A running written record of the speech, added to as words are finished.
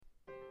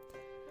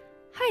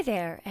Hi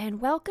there,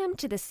 and welcome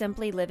to the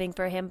Simply Living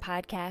for Him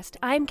podcast.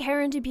 I'm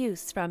Karen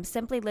Dubuse from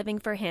Simply Living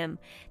for Him.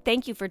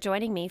 Thank you for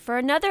joining me for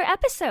another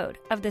episode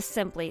of the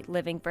Simply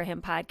Living for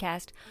Him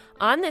podcast.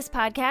 On this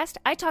podcast,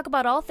 I talk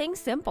about all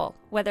things simple,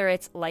 whether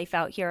it's life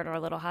out here at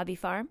our little hobby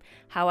farm,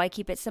 how I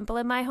keep it simple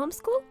in my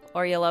homeschool,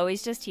 or you'll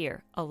always just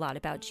hear a lot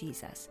about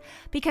Jesus.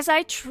 Because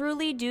I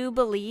truly do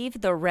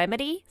believe the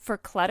remedy for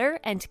clutter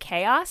and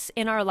chaos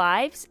in our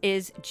lives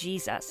is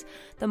Jesus.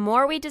 The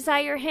more we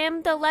desire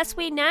Him, the less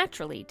we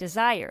naturally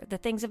desire the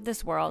things of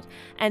this world,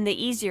 and the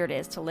easier it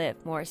is to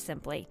live more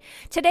simply.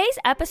 Today's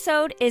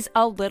episode is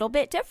a little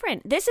bit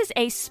different. This is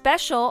a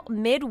special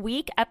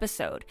midweek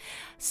episode.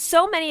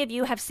 So many of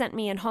you have sent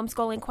me in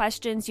homeschooling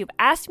questions. You've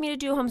asked me to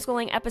do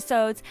homeschooling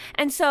episodes.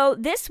 And so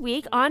this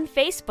week on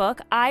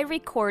Facebook, I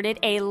recorded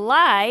a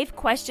live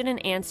question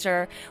and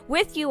answer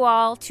with you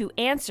all to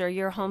answer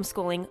your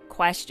homeschooling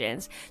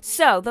questions.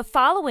 So the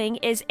following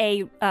is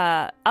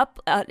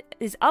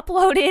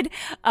uploaded,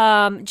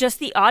 just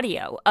the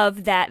audio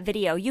of that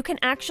video. You can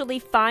actually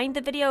find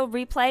the video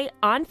replay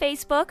on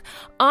Facebook,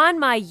 on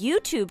my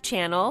YouTube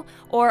channel,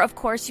 or of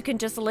course you can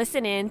just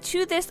listen in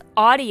to this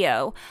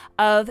audio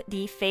of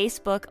the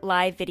Facebook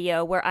live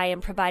video where I am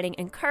providing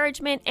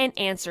encouragement and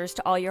answers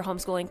to all your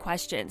homeschooling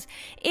questions.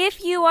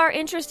 If you are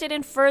interested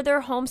in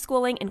further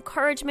homeschooling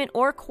encouragement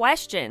or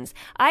questions,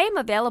 I am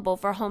available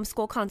for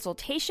homeschool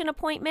consultation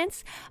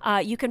appointments.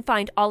 You can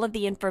find all of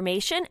the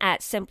information at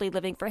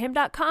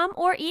simplylivingforhim.com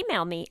or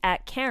email me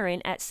at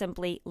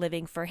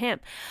Karen@simplylivingforhim.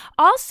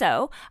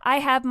 Also, I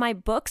have my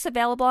books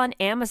available on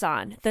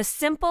Amazon. The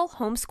Simple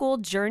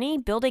Homeschool Journey,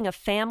 Building a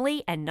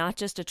Family and Not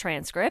Just a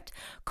Transcript,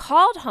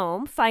 Called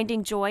Home,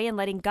 Finding Joy and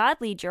Letting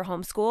God Lead Your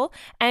Homeschool,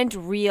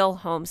 and Real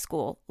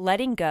Homeschool,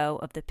 Letting Go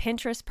of the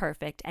Pinterest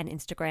Perfect and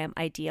Instagram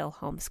Ideal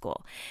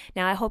Homeschool.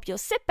 Now, I hope you'll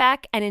sit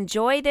back and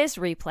enjoy this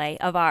replay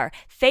of our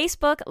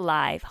Facebook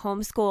Live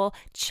homeschool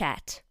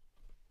chat.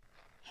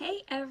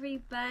 Hey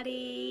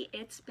everybody,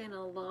 it's been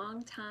a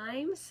long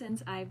time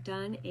since I've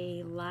done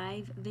a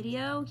live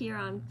video here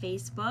on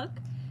Facebook.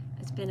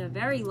 It's been a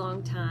very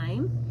long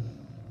time,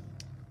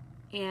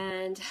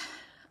 and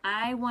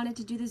I wanted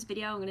to do this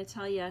video. I'm going to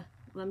tell you,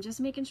 I'm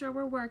just making sure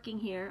we're working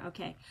here.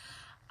 Okay,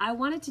 I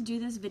wanted to do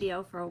this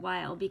video for a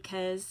while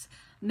because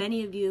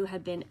many of you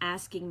have been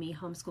asking me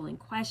homeschooling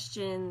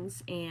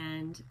questions,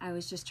 and I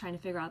was just trying to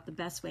figure out the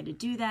best way to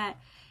do that.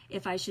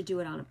 If I should do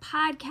it on a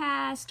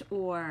podcast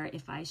or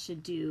if I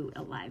should do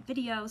a live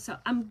video. So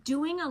I'm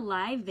doing a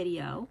live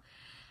video,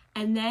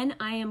 and then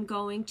I am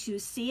going to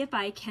see if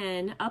I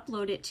can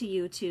upload it to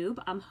YouTube.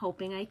 I'm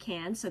hoping I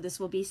can, so this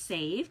will be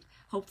saved.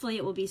 Hopefully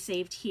it will be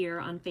saved here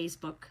on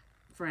Facebook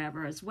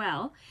forever as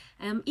well.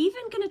 And I'm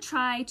even going to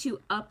try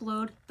to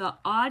upload the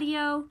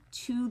audio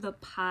to the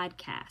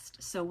podcast.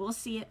 So we'll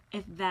see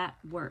if that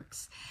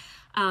works.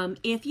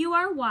 If you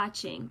are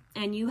watching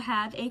and you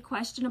have a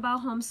question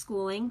about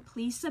homeschooling,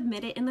 please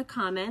submit it in the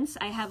comments.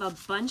 I have a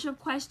bunch of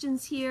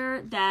questions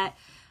here that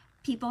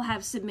people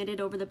have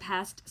submitted over the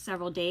past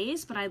several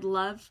days, but I'd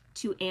love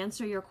to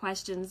answer your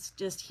questions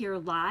just here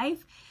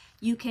live.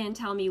 You can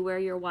tell me where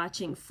you're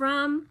watching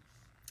from,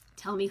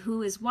 tell me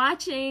who is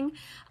watching,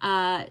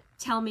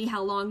 tell me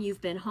how long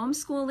you've been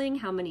homeschooling,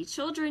 how many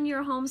children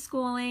you're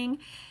homeschooling.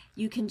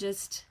 You can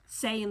just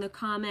say in the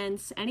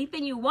comments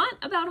anything you want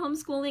about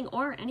homeschooling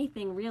or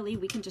anything really.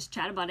 We can just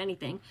chat about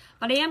anything.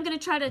 But I am going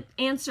to try to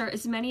answer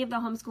as many of the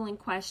homeschooling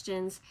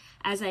questions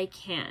as I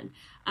can.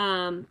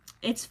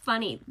 It's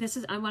funny.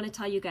 I want to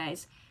tell you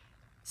guys.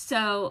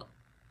 So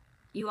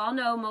you all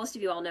know, most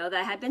of you all know that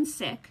I had been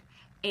sick,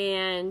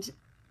 and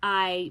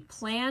I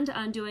planned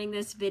on doing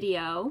this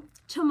video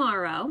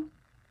tomorrow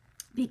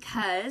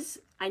because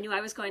I knew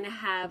I was going to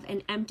have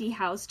an empty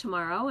house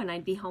tomorrow and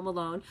I'd be home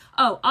alone.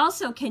 Oh,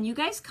 also, can you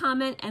guys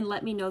comment and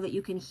let me know that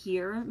you can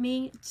hear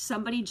me?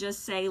 Somebody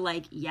just say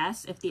like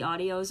yes if the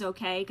audio is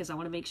okay, because I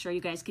want to make sure you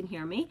guys can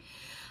hear me.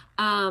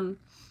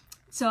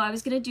 So I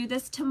was going to do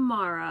this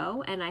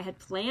tomorrow, and I had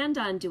planned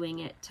on doing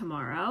it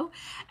tomorrow.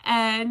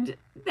 And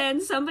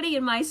then somebody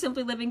in my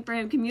Simply Living for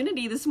Him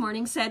community this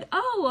morning said,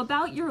 oh,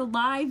 about your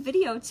live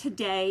video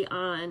today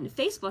on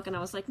Facebook. And I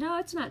was like, no,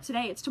 it's not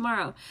today, it's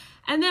tomorrow.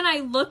 And then I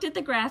looked at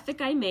the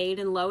graphic I made,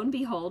 and lo and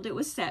behold, it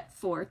was set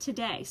for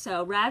today.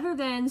 So rather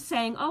than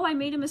saying, oh, I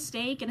made a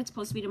mistake and it's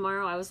supposed to be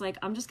tomorrow, I was like,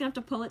 I'm just going to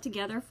have to pull it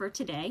together for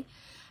today.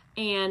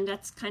 And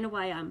that's kind of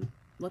why I'm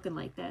looking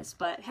like this,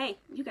 but hey,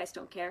 you guys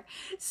don't care.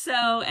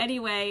 So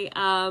anyway,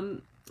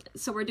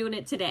 so we're doing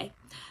it today,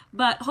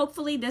 but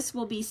hopefully this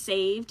will be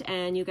saved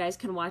and you guys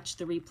can watch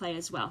the replay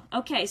as well.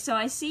 Okay, so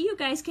I see you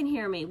guys can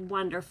hear me.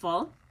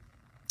 Wonderful,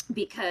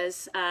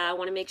 because I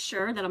want to make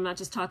sure that I'm not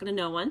just talking to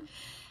no one.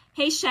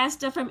 Hey,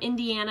 Shasta from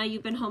Indiana,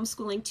 you've been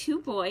homeschooling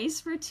 2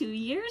 boys for 2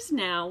 years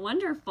now.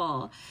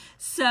 Wonderful.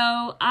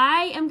 So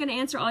I am going to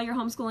answer all your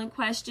homeschooling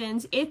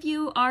questions. If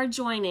you are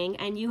joining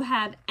and you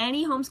have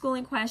any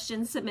homeschooling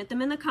questions, submit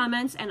them in the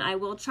comments and I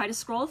will try to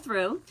scroll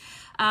through.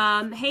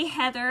 Hey,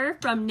 Heather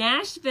from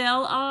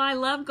Nashville. Oh, I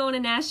love going to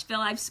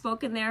Nashville. I've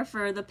spoken there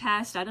for the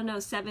past,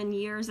 7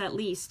 years at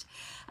least,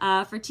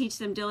 for Teach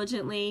Them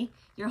Diligently.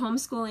 You're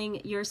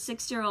homeschooling your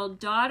 6-year-old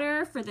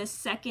daughter for the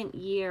 2nd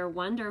year.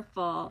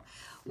 Wonderful.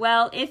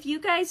 Well, if you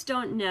guys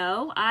don't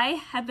know, I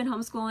have been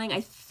homeschooling, I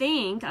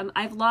think,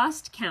 I've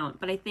lost count,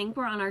 but I think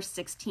we're on our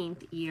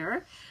 16th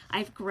year.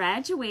 I've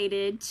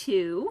graduated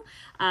too,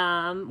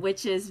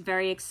 which is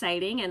very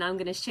exciting, and I'm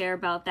going to share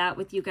about that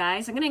with you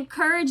guys. I'm going to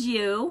encourage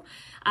you,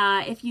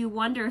 if you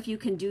wonder if you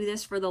can do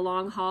this for the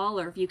long haul,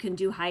 or if you can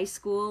do high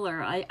school,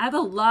 or I have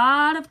a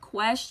lot of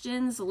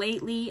questions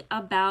lately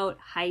about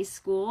high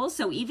school.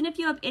 So even if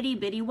you have itty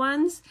bitty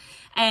ones,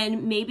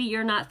 and maybe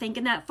you're not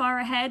thinking that far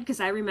ahead, because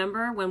I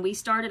remember when we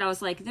started, I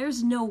was like,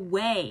 there's no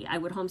way I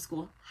would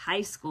homeschool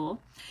high school.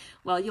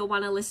 Well, you'll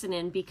want to listen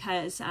in,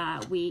 because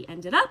we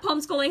ended up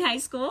homeschooling high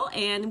school,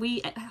 and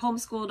we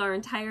homeschooled our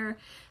entire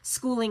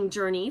schooling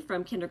journey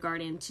from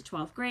kindergarten to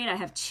 12th grade. I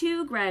have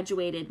 2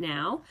 graduated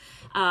now,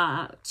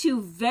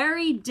 2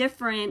 very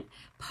different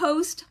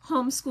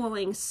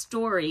post-homeschooling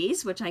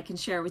stories, which I can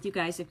share with you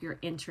guys if you're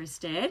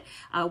interested,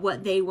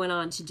 what they went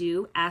on to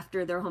do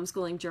after their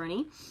homeschooling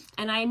journey.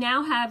 And I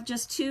now have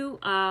just 2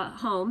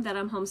 home that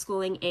I'm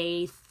homeschooling,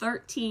 a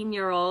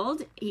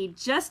 13-year-old. He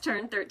just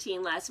turned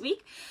 13 last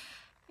week,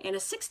 and a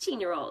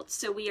 16-year-old.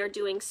 So we are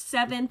doing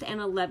 7th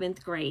and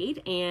 11th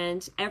grade,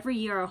 and every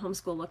year our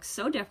homeschool looks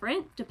so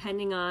different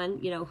depending on,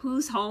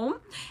 who's home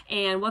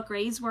and what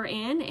grades we're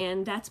in,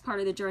 and that's part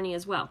of the journey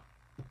as well.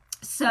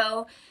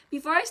 So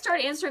before I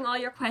start answering all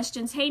your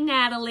questions, hey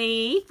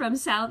Natalie from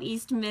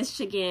Southeast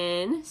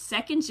Michigan,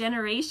 2nd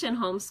generation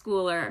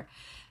homeschooler.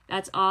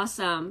 That's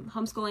awesome.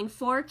 Homeschooling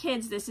 4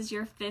 kids. This is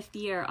your 5th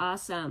year.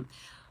 Awesome.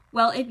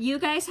 Well, if you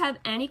guys have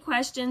any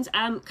questions,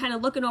 I'm kind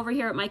of looking over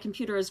here at my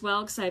computer as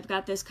well, because I've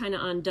got this kind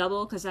of on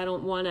double because I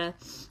don't want to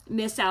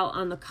miss out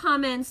on the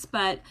comments,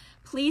 but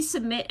please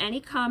submit any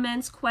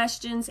comments,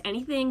 questions,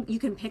 anything. You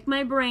can pick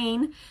my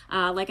brain.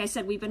 Like I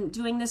said, we've been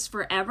doing this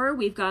forever.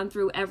 We've gone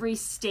through every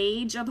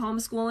stage of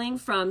homeschooling,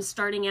 from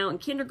starting out in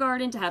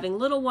kindergarten to having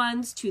little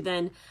ones, to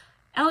then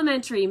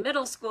elementary,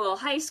 middle school,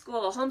 high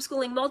school,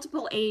 homeschooling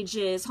multiple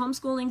ages,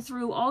 homeschooling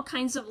through all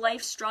kinds of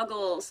life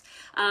struggles,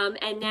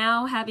 and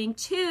now having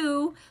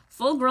 2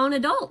 full-grown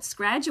adults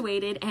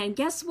graduated, and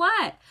guess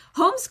what?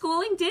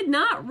 Homeschooling did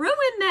not ruin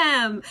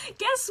them.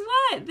 Guess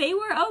what? They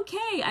were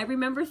okay. I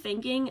remember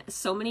thinking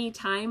so many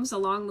times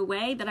along the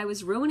way that I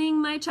was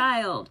ruining my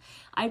child.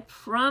 I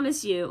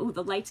promise you, ooh,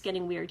 the light's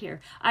getting weird here.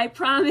 I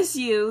promise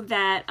you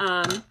that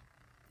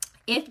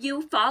if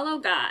you follow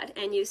God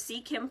and you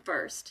seek Him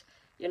first,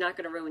 you're not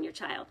going to ruin your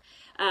child.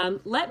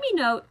 Let me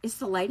know, is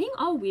the lighting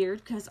all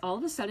weird? Because all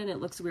of a sudden it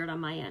looks weird on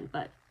my end,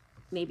 but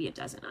maybe it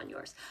doesn't on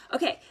yours.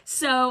 Okay,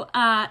 so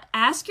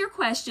ask your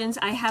questions.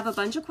 I have a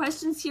bunch of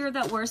questions here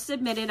that were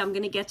submitted. I'm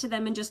going to get to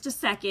them in just a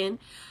second.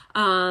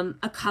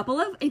 A couple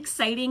of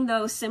exciting,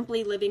 though,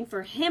 Simply Living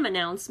for Him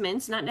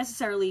announcements, not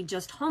necessarily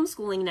just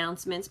homeschooling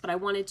announcements, but I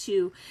wanted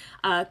to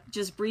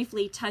just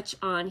briefly touch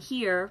on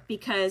here,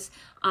 because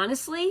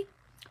honestly,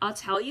 I'll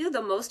tell you,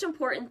 the most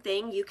important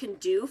thing you can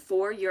do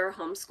for your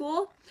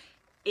homeschool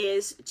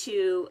is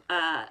to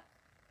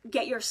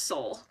get your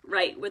soul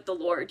right with the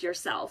Lord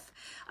yourself.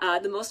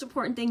 The most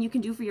important thing you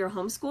can do for your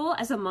homeschool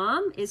as a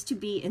mom is to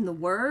be in the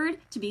Word,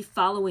 to be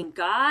following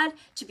God,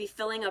 to be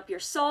filling up your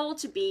soul,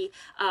 to be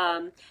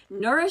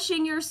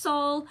nourishing your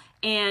soul,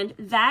 and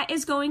that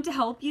is going to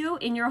help you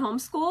in your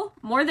homeschool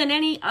more than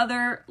any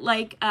other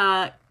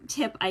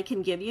tip I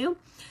can give you.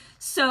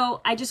 So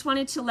I just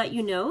wanted to let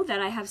you know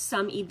that I have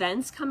some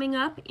events coming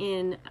up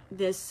in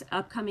this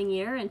upcoming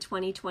year in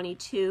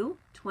 2022.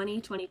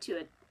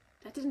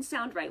 That didn't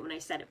sound right when I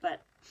said it,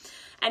 but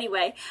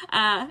anyway,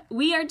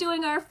 we are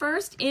doing our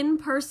first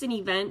in-person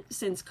event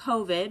since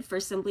COVID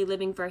for Simply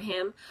Living for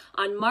Him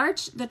on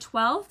March the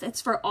 12th. It's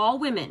for all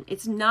women.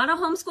 It's not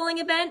a homeschooling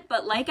event,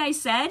 but like I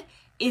said,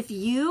 if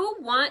you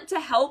want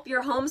to help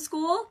your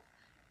homeschool,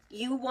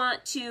 you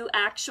want to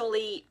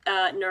actually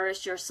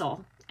nourish your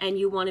soul, and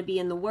you want to be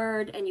in the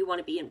Word, and you want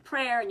to be in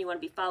prayer, and you want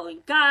to be following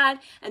God,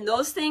 and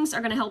those things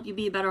are going to help you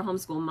be a better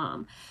homeschool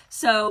mom.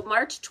 So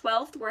March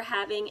 12th, we're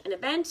having an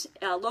event,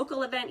 a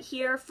local event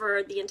here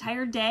for the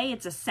entire day.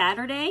 It's a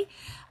Saturday,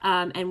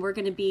 and we're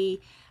going to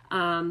be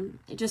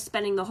just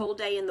spending the whole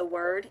day in the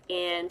Word,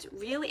 and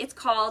really it's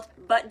called,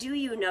 But Do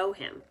You Know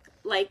Him?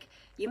 Like,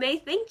 you may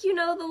think you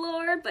know the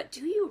Lord, but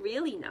do you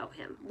really know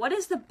Him? What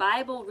does the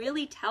Bible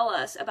really tell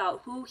us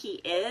about who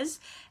He is?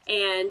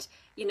 And,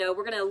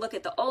 we're going to look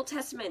at the Old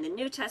Testament and the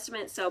New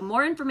Testament. So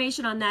more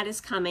information on that is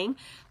coming.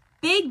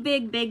 Big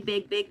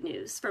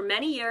news. For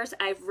many years,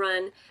 I've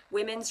run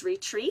women's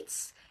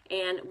retreats,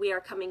 and we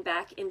are coming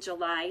back in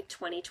July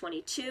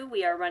 2022.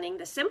 We are running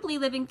the Simply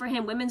Living for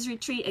Him Women's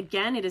Retreat.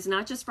 Again, it is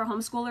not just for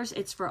homeschoolers,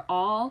 it's for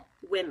all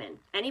women.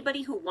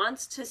 Anybody who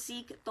wants to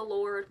seek the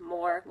Lord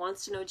more,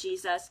 wants to know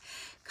Jesus,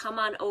 come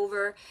on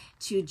over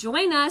to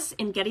join us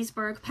in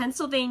Gettysburg,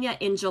 Pennsylvania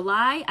in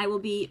July. I will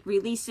be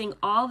releasing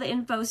all the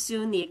info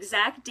soon, the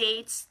exact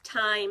dates,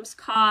 times,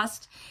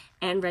 cost,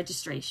 and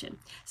registration.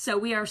 So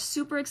we are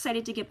super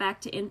excited to get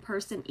back to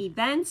in-person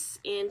events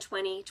in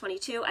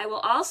 2022. I will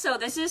also,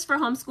 this is for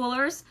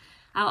homeschoolers,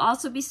 I'll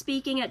also be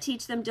speaking at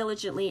Teach Them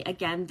Diligently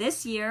again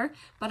this year,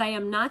 but I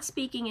am not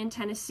speaking in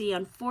Tennessee,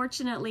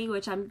 unfortunately,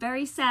 which I'm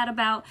very sad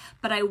about,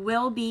 but I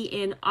will be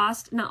in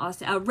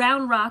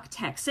Round Rock,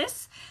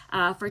 Texas,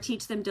 for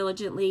Teach Them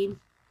Diligently.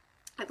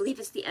 I believe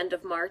it's the end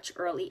of March,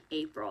 early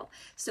April.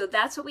 So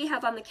that's what we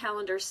have on the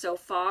calendar so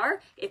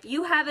far. If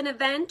you have an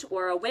event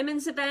or a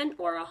women's event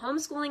or a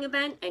homeschooling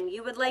event and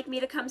you would like me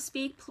to come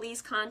speak,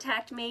 please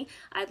contact me.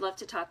 I'd love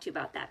to talk to you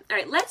about that. All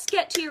right, let's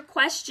get to your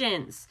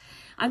questions.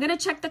 I'm going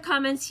to check the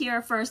comments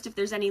here first if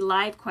there's any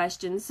live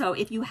questions. So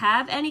if you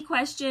have any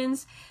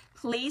questions,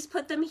 please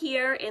put them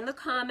here in the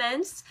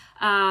comments.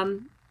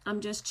 I'm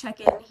just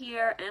checking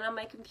here and on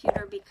my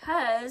computer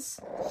because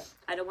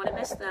I don't want to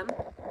miss them.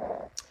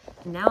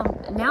 Now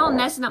I'm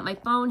messing up my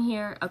phone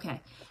here. Okay,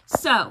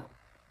 so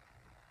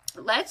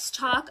let's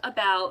talk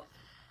about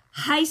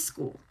high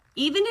school.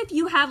 Even if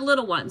you have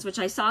little ones, which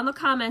I saw in the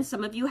comments,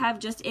 some of you have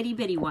just itty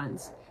bitty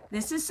ones.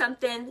 This is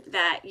something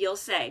that you'll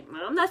say,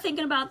 well, I'm not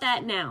thinking about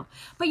that now.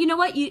 But you know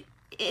what?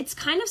 It's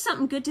kind of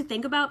something good to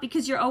think about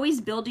because you're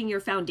always building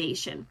your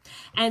foundation.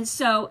 And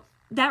so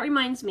that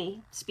reminds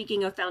me,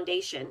 speaking of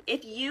foundation,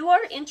 if you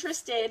are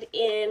interested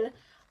in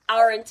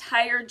our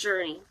entire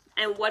journey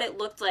and what it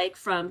looked like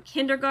from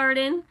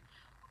kindergarten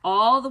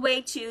all the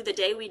way to the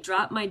day we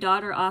dropped my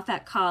daughter off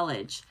at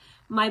college,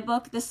 my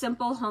book, The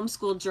Simple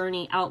Homeschool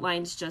Journey,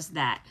 outlines just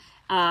that.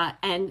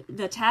 And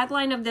the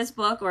tagline of this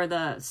book, or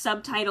the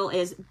subtitle,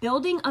 is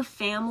Building a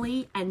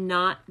Family and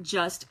Not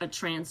Just a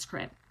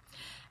Transcript.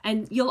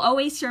 And you'll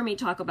always hear me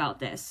talk about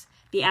this.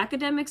 The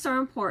academics are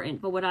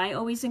important, but what I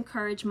always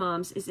encourage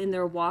moms is in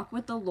their walk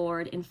with the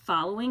Lord, in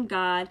following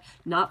God,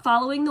 not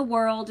following the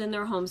world in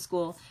their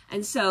homeschool.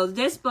 And so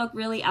this book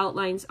really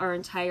outlines our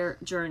entire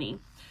journey.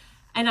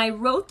 And I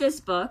wrote this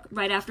book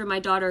right after my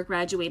daughter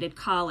graduated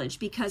college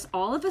because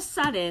all of a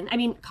sudden,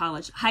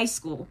 high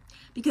school,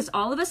 because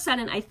all of a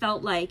sudden I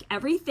felt like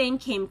everything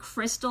came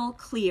crystal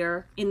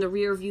clear in the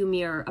rearview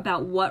mirror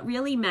about what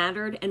really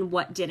mattered and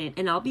what didn't.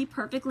 And I'll be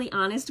perfectly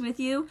honest with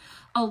you,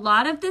 a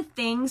lot of the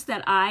things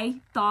that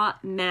I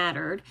thought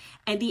mattered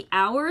and the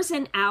hours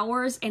and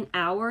hours and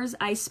hours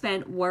I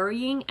spent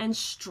worrying and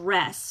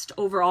stressed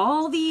over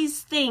all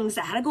these things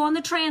that had to go on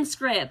the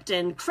transcript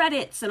and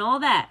credits and all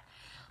that,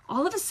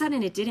 all of a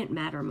sudden it didn't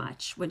matter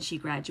much when she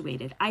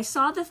graduated. I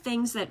saw the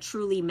things that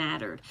truly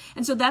mattered.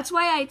 And so that's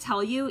why I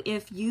tell you,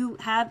 if you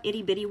have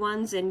itty bitty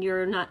ones and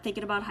you're not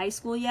thinking about high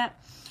school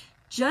yet,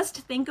 just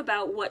think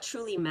about what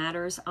truly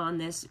matters on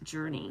this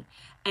journey.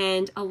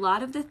 And a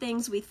lot of the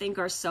things we think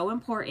are so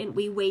important,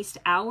 we waste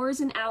hours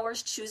and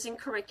hours choosing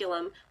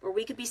curriculum where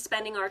we could be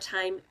spending our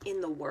time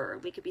in the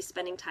Word. We could be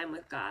spending time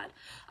with God.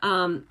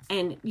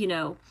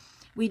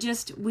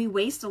 We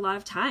waste a lot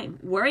of time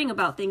worrying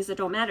about things that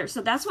don't matter.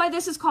 So that's why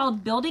this is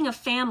called Building a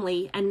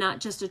Family and not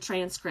just a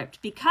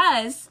transcript,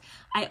 because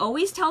I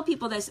always tell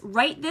people this,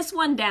 write this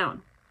one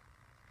down.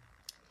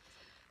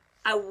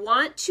 I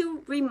want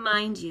to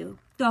remind you,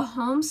 the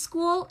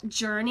homeschool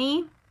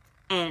journey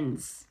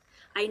ends.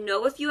 I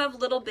know if you have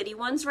little bitty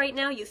ones right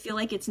now, you feel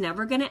like it's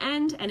never going to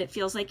end and it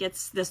feels like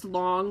it's this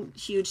long,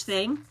 huge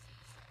thing.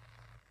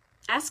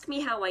 Ask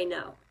me how I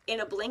know. In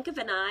a blink of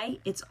an eye,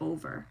 it's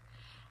over.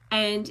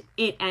 And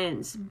it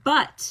ends.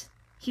 But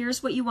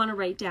here's what you want to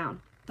write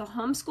down. The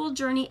homeschool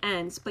journey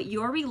ends, but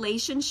your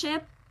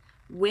relationship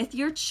with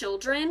your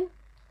children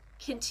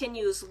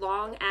continues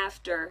long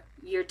after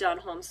you're done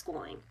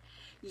homeschooling.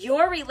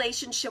 Your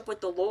relationship with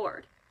the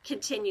Lord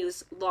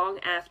continues long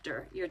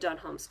after you're done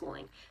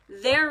homeschooling.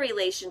 Their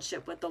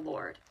relationship with the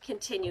Lord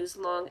continues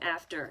long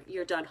after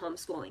you're done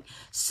homeschooling.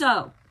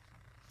 So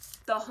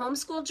the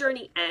homeschool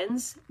journey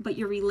ends, but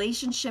your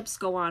relationships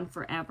go on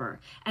forever.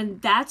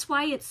 And that's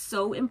why it's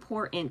so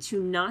important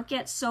to not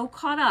get so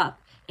caught up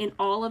in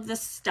all of the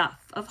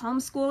stuff of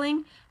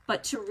homeschooling,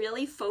 but to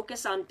really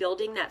focus on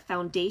building that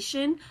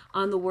foundation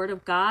on the Word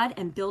of God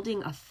and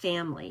building a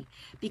family,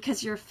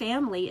 because your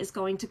family is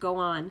going to go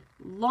on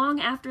long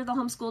after the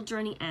homeschool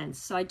journey ends.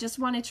 So I just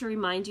wanted to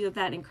remind you of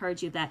that,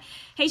 encourage you of that.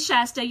 Hey,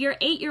 Shasta, your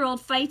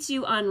 8-year-old fights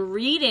you on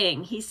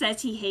reading. He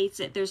says he hates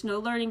it. There's no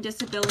learning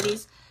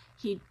disabilities.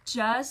 He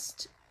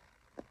just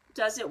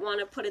doesn't want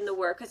to put in the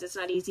work because it's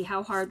not easy.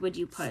 How hard would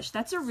you push?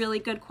 That's a really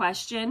good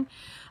question.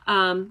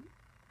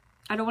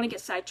 I don't want to get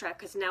sidetracked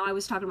because now I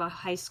was talking about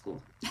high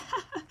school.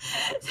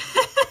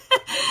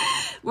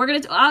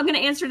 I'm gonna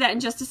answer that in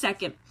just a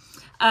second.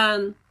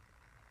 I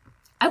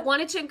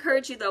wanted to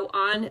encourage you though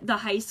on the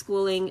high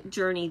schooling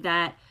journey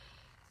that,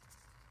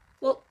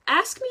 well,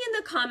 ask me in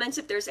the comments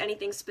if there's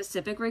anything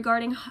specific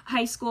regarding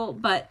high school,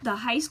 but the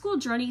high school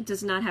journey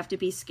does not have to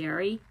be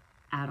scary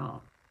at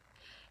all.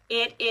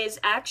 It is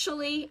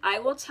actually, I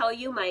will tell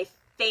you, my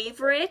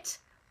favorite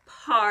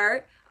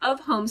part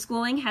of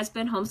homeschooling has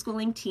been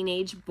homeschooling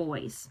teenage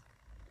boys.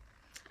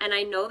 And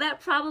I know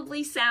that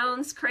probably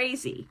sounds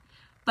crazy,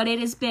 but it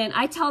has been,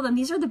 I tell them,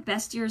 these are the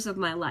best years of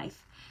my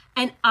life.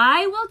 And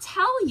I will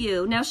tell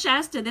you, now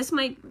Shasta, this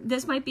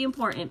might be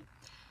important.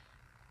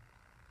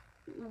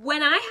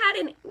 When I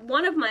had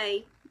one of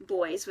my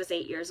boys was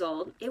 8 years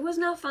old, it was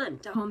not fun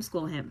to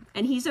homeschool him.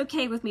 And he's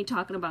okay with me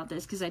talking about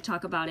this because I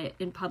talk about it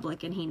in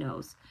public and he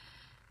knows.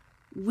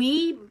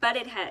 We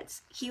butted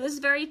heads. He was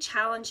very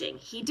challenging.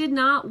 He did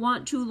not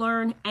want to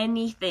learn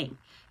anything.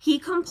 He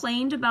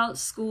complained about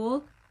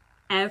school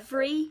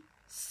every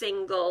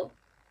single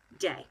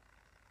day.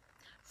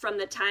 From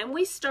the time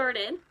we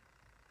started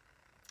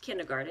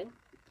kindergarten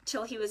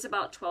till he was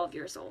about 12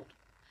 years old.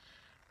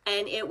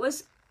 And it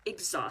was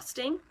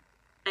exhausting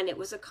and it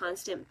was a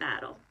constant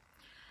battle.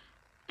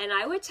 And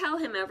I would tell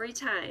him every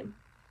time,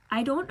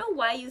 I don't know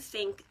why you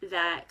think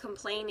that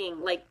complaining,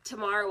 like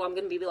tomorrow I'm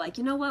going to be like,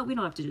 you know what, we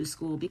don't have to do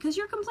school because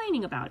you're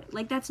complaining about it.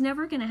 Like that's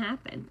never going to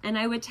happen. And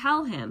I would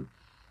tell him,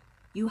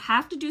 you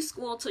have to do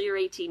school till you're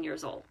 18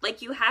 years old.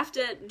 Like you have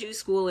to do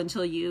school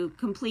until you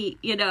complete,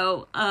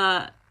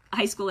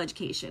 high school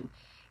education.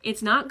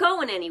 It's not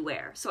going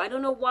anywhere. So I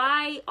don't know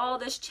why all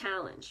this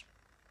challenge.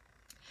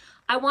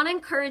 I want to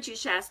encourage you,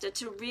 Shasta,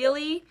 to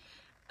really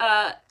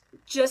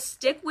just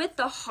stick with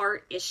the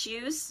heart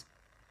issues.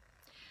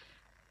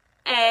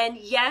 And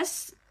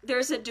yes,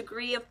 there's a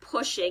degree of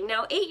pushing.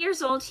 Now, 8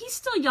 years old, he's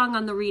still young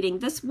on the reading.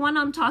 This one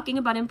I'm talking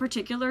about in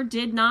particular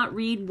did not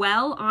read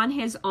well on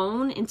his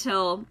own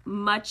until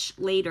much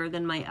later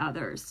than my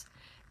others,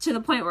 to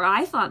the point where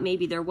I thought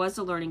maybe there was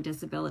a learning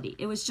disability.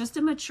 It was just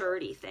a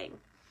maturity thing.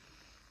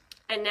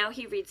 And now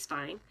he reads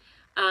fine.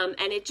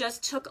 And it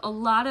just took a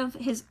lot of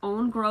his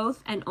own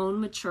growth and own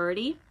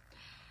maturity.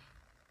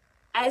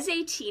 As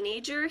a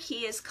teenager,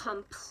 he is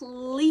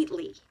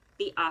completely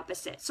the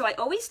opposite. So I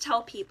always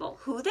tell people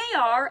who they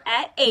are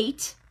at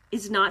 8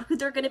 is not who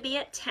they're going to be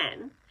at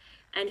 10,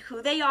 and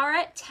who they are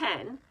at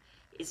 10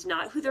 is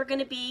not who they're going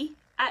to be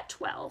at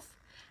 12,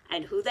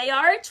 and who they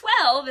are at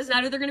 12 is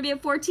not who they're going to be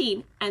at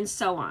 14, and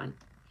so on.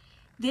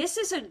 This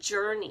is a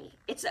journey.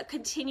 It's a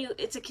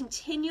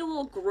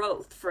continual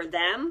growth for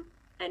them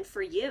and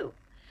for you.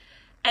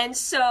 And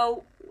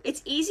so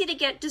it's easy to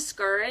get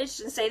discouraged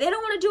and say they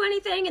don't want to do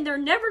anything and they're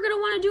never going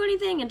to want to do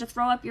anything and to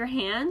throw up your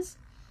hands.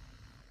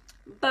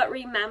 But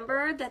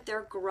remember that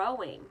they're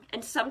growing.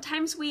 And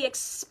sometimes we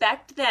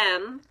expect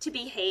them to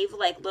behave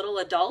like little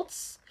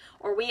adults,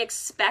 or we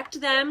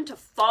expect them to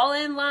fall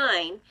in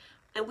line,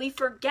 and we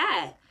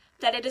forget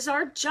that it is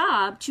our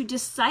job to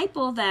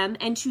disciple them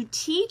and to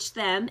teach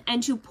them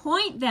and to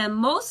point them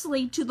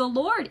mostly to the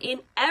Lord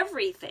in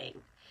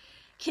everything.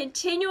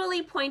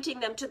 Continually pointing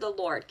them to the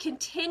Lord,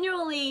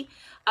 continually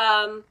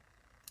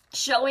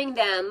showing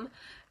them,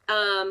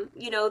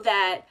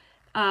 that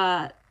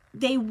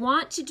they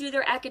want to do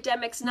their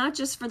academics, not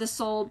just for the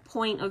sole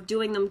point of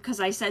doing them because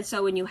I said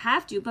so and you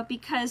have to, but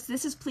because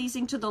this is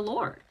pleasing to the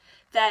Lord.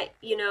 That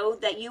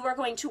you are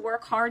going to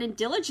work hard and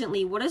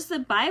diligently. What does the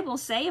Bible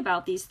say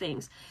about these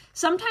things?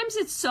 Sometimes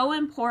it's so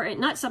important,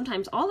 not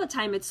sometimes, all the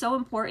time, it's so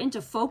important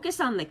to focus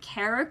on the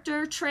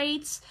character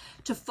traits,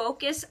 to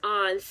focus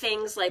on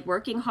things like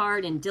working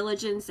hard and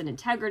diligence and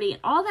integrity,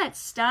 all that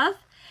stuff.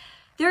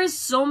 There is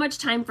so much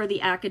time for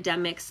the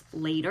academics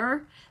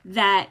later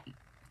that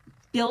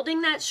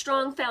building that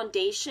strong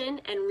foundation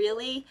and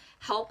really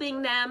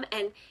helping them.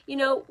 And,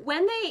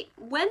 when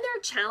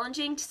they're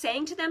challenging,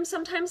 saying to them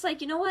sometimes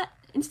like, you know what,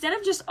 instead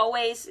of just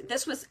always,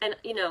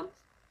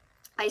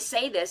 I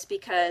say this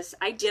because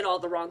I did all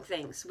the wrong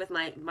things with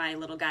my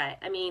little guy.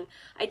 I mean,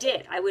 I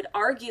did. I would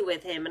argue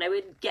with him and I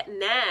would get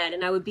mad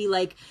and I would be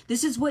like,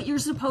 this is what you're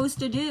supposed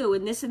to do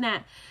and this and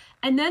that.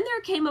 And then there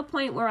came a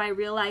point where I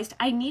realized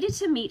I needed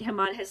to meet him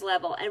on his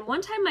level. And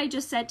one time I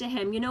just said to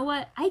him, you know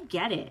what, I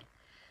get it.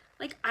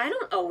 Like, I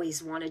don't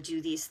always want to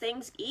do these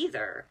things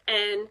either.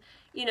 And,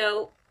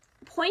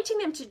 pointing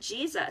them to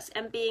Jesus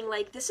and being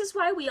like, this is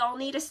why we all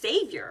need a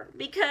savior.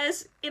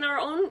 Because in our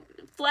own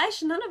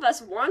flesh, none of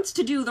us wants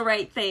to do the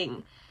right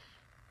thing.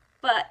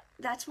 But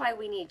that's why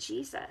we need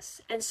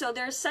Jesus. And so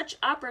there's such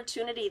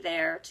opportunity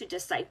there to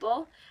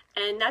disciple.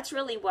 And that's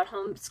really what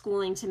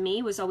homeschooling to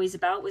me was always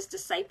about, was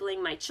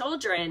discipling my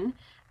children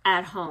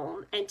at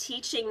home and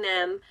teaching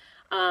them,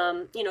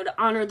 to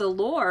honor the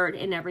Lord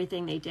in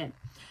everything they did.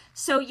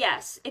 So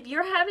yes, if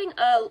you're having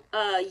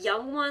a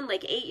young one,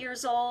 like 8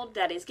 years old,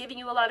 that is giving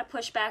you a lot of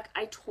pushback,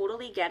 I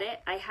totally get it.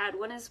 I had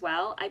one as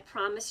well. I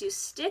promise you,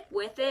 stick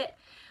with it.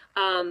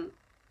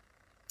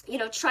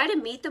 Try to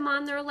meet them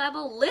on their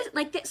level.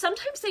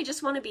 Sometimes they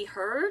just want to be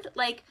heard.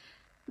 Like,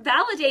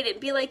 validate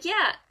it. Be like,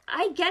 yeah,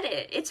 I get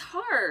it. It's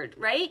hard,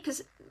 right?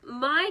 Because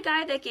my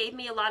guy that gave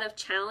me a lot of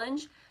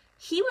challenge,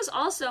 he was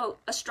also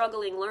a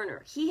struggling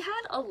learner. He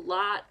had a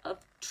lot of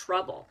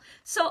trouble.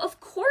 So of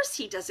course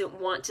he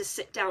doesn't want to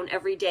sit down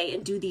every day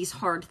and do these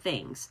hard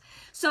things.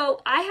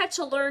 So I had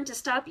to learn to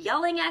stop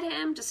yelling at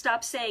him, to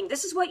stop saying,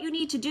 this is what you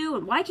need to do,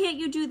 and why can't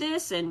you do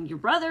this, and your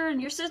brother and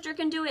your sister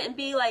can do it, and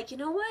be like, you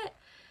know what?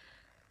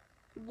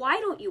 Why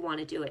don't you want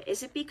to do it?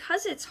 Is it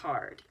because it's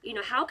hard?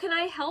 How can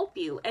I help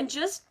you? And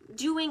just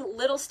doing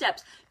little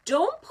steps.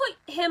 Don't put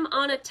him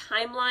on a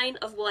timeline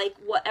of like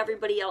what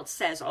everybody else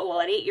says. Oh,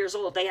 well, at 8 years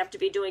old, they have to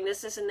be doing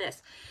this, this, and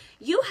this.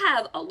 You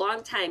have a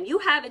long time. You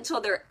have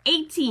until they're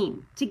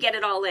 18 to get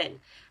it all in.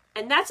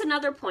 And that's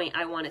another point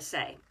I want to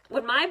say.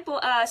 When my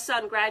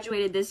son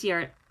graduated this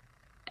year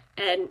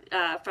and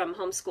from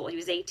homeschool. He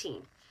was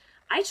 18.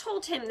 I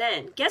told him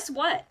then, guess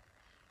what?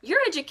 Your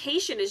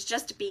education is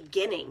just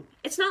beginning.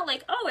 It's not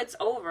like, oh, it's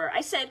over.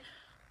 I said,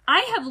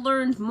 I have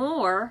learned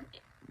more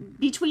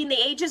between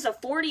the ages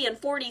of 40 and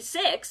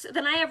 46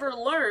 than I ever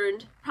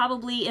learned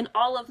probably in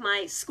all of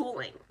my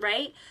schooling,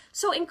 right?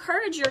 So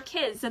encourage your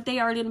kids that they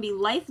are going to be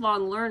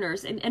lifelong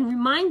learners, and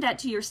remind that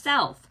to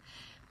yourself.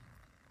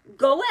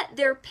 Go at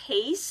their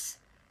pace.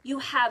 You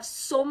have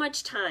so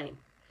much time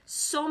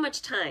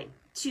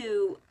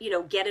to,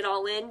 get it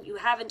all in. You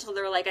have until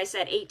they're, like I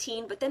said,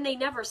 18, but then they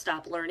never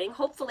stop learning.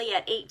 Hopefully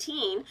at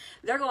 18,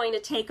 they're going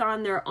to take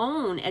on their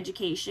own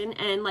education.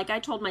 And like I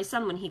told my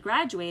son when he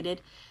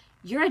graduated,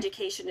 your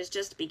education is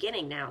just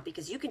beginning now,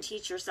 because you can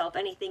teach yourself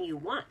anything you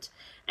want.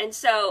 And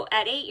so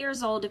at 8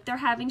 years old, if they're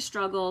having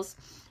struggles,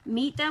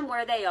 meet them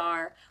where they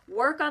are,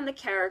 work on the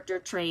character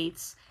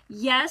traits.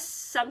 Yes,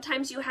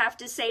 sometimes you have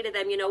to say to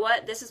them, you know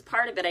what, this is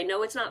part of it. I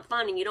know it's not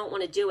fun and you don't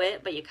want to do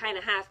it, but you kind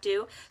of have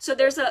to. So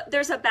there's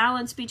a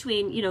balance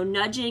between,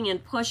 nudging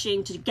and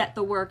pushing to get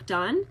the work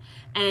done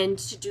and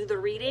to do the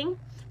reading,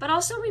 but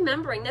also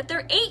remembering that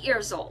they're 8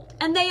 years old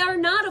and they are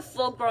not a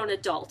full-grown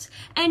adult.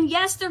 And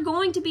yes, they're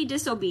going to be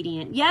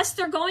disobedient. Yes,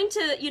 they're going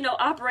to,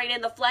 operate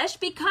in the flesh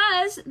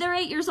because they're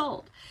 8 years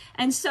old.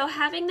 And so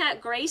having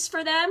that grace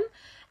for them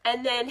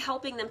and then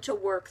helping them to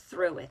work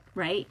through it,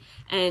 right?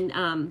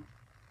 And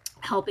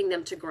helping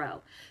them to grow.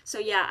 So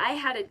yeah, I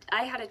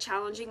had a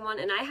challenging one,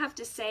 and I have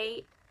to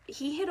say,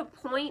 he hit a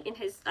point in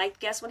his, I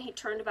guess when he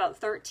turned about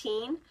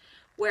 13,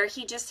 where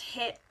he just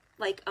hit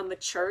like a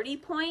maturity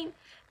point,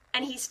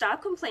 and he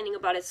stopped complaining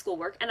about his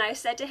schoolwork. And I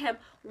said to him,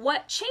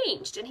 what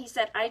changed? And he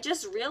said, I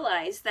just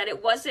realized that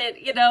it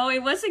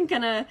wasn't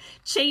gonna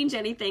change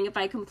anything if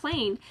I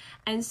complained.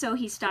 And so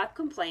he stopped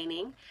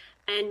complaining.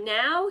 And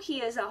now he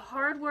is a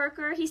hard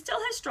worker. He still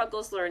has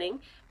struggles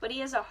learning, but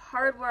he is a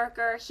hard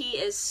worker. He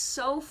is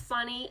so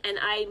funny, and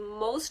I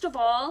most of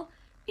all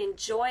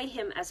enjoy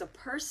him as a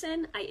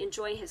person. I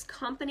enjoy his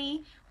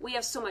company. We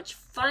have so much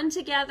fun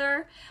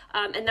together,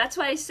 and that's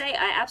why I say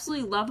I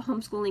absolutely love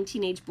homeschooling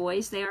teenage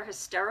boys. They are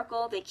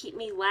hysterical. They keep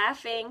me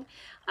laughing.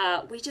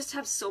 We just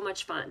have so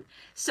much fun.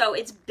 So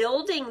it's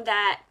building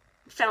that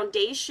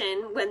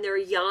foundation when they're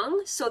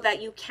young so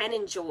that you can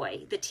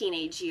enjoy the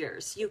teenage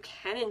years. You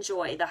can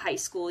enjoy the high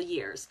school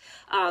years,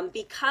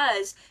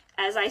 because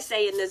as I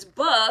say in this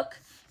book,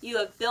 you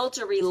have built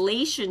a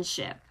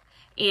relationship.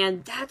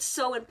 And that's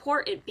so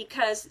important,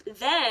 because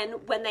then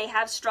when they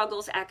have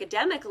struggles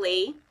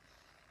academically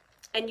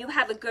and you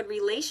have a good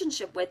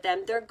relationship with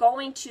them, they're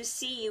going to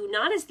see you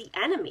not as the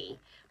enemy,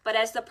 but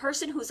as the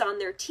person who's on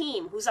their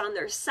team, who's on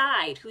their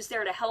side, who's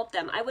there to help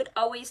them. I would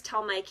always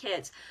tell my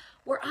kids,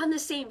 we're on the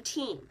same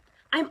team.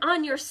 I'm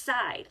on your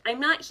side. I'm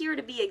not here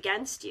to be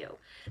against you.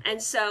 And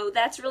so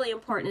that's really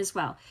important as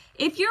well.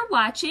 If you're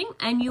watching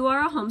and you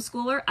are a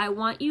homeschooler, I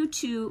want you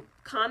to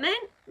comment,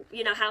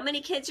 how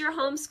many kids you're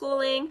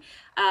homeschooling,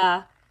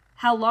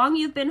 how long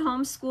you've been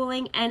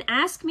homeschooling, and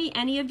ask me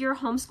any of your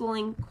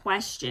homeschooling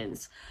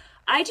questions.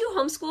 I do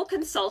homeschool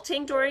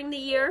consulting during the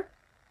year,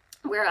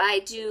 where I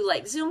do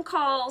like Zoom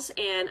calls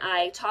and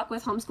I talk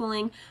with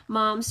homeschooling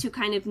moms who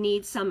kind of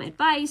need some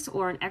advice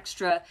or an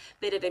extra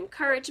bit of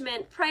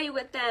encouragement, pray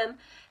with them,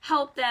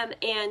 help them.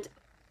 And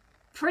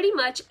pretty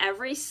much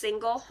every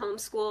single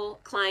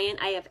homeschool client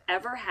I have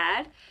ever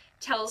had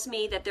tells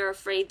me that they're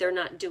afraid they're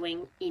not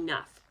doing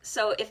enough.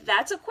 So if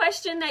that's a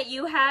question that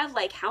you have,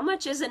 like how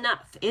much is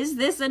enough? Is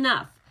this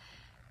enough?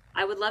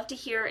 I would love to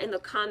hear in the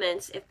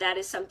comments if that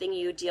is something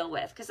you deal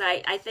with, because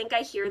I think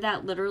I hear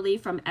that literally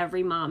from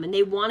every mom, and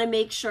they want to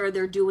make sure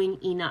they're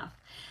doing enough.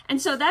 And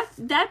so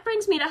that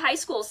brings me to high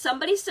school.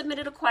 Somebody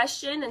submitted a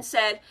question and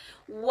said,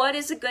 what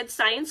is a good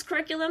science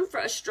curriculum for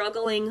a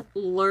struggling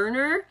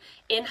learner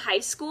in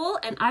high school?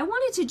 And I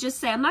wanted to just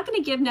say, I'm not going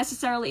to give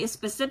necessarily a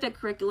specific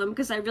curriculum,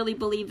 because I really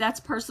believe that's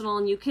personal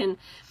and you can,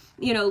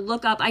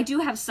 look up. I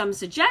do have some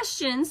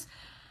suggestions.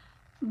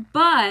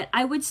 But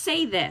I would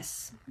say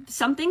this,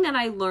 something that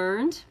I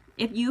learned,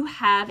 if you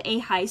have a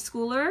high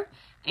schooler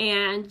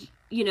and,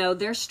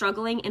 they're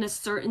struggling in a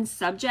certain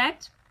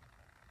subject,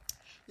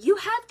 you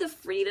have the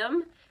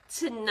freedom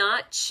to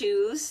not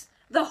choose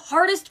the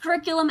hardest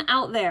curriculum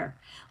out there.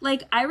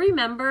 Like, I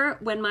remember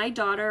when my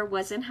daughter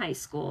was in high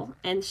school,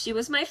 and she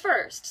was my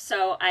first,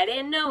 so I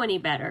didn't know any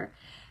better.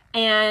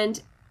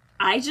 And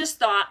I just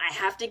thought I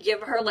have to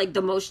give her like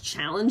the most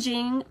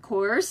challenging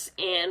course,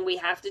 and we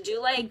have to do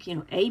like,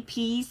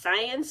 AP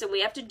science, and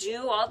we have to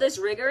do all this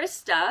rigorous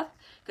stuff,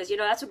 because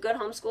that's what good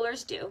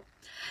homeschoolers do.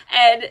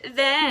 And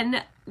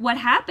then what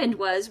happened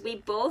was we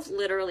both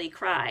literally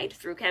cried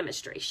through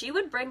chemistry. She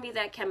would bring me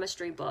that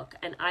chemistry book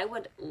and I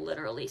would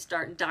literally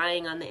start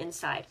dying on the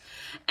inside.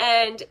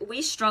 And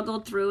we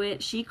struggled through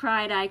it. She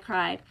cried, I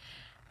cried.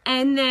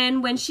 And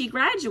then when she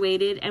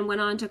graduated and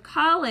went on to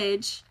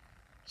college,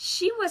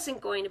 she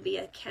wasn't going to be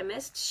a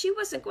chemist. She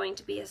wasn't going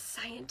to be a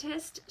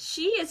scientist.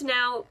 She is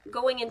now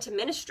going into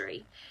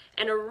ministry.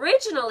 And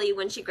originally,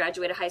 when she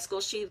graduated high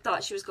school, she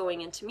thought she was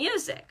going into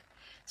music.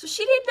 So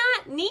she did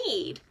not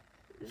need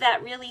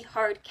that really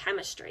hard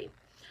chemistry.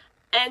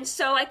 And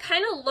so I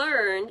kind of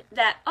learned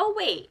that, oh,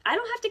 wait, I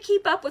don't have to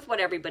keep up with what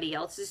everybody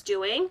else is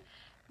doing.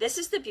 This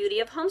is the beauty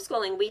of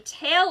homeschooling. We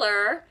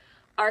tailor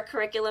our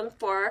curriculum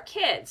for our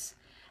kids.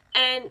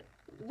 And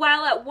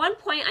while at one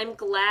point I'm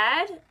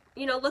glad,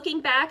 you know,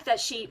 looking back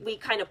that we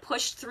kind of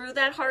pushed through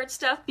that hard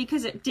stuff,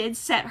 because it did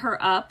set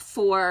her up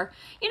for,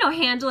 you know,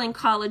 handling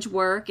college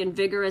work and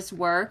vigorous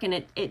work, and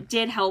it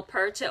did help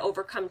her to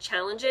overcome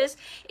challenges.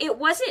 It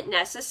wasn't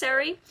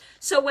necessary.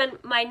 So when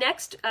my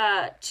next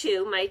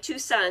my two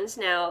sons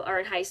now are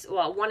in high school,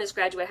 well, one is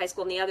graduate high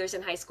school and the other's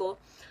in high school,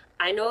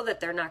 I know that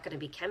they're not going to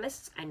be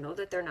chemists. I know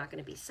that they're not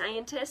going to be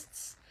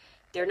scientists.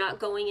 They're not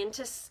going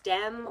into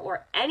STEM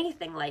or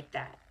anything like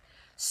that.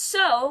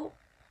 So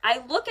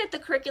I look at the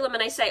curriculum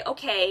and I say,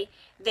 okay,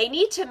 they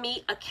need to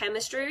meet a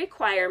chemistry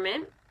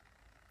requirement,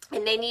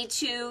 and they need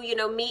to, you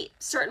know, meet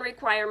certain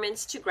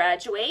requirements to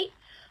graduate,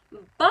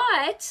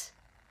 but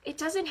it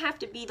doesn't have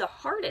to be the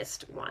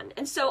hardest one.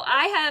 And so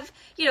I have,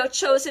 you know,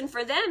 chosen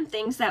for them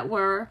things that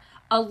were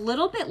a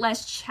little bit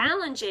less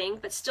challenging,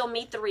 but still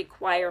meet the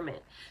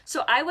requirement.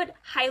 So I would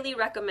highly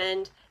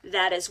recommend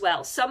that as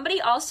well. Somebody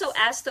also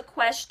asked the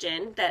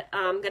question that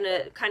I'm going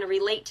to kind of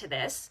relate to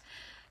this.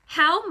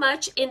 How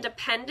much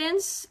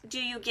independence do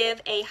you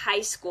give a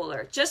high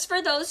schooler? Just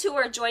for those who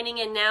are joining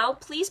in now,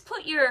 please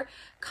put your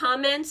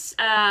comments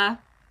or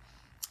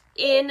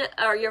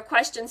your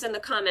questions in the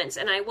comments,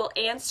 and I will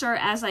answer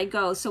as I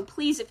go. So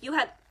please, if you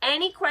have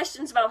any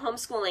questions about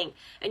homeschooling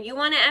and you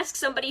want to ask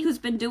somebody who's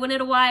been doing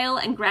it a while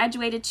and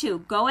graduated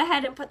too, go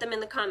ahead and put them in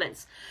the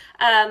comments.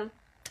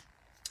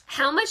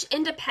 How much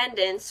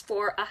independence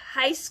for a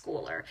high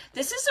schooler?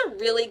 This is a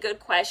really good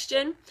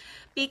question,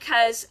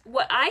 because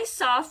what I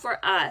saw for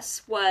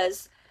us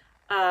was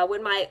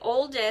when my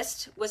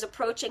oldest was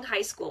approaching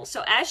high school.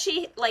 So as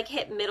she like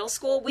hit middle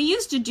school, we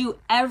used to do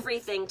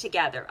everything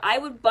together. I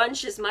would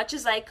bunch as much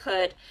as I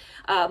could,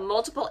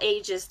 multiple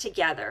ages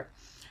together.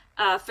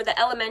 For the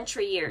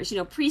elementary years, you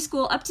know,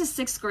 preschool up to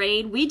 6th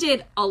grade, we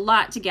did a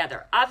lot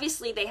together.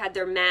 Obviously, they had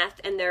their math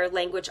and their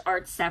language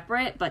arts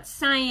separate, but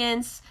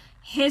science,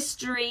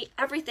 history,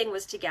 everything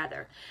was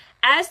together.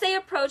 As they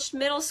approached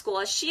middle school,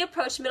 as she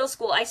approached middle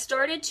school, I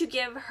started to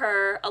give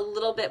her a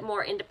little bit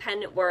more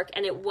independent work,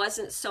 and it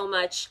wasn't so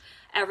much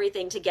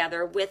everything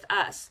together with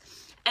us.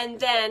 And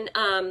then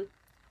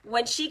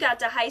when she got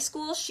to high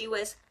school, she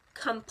was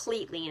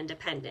completely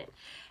independent.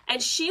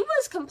 And she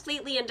was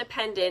completely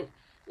independent,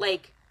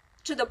 like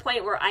to the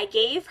point where I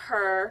gave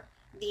her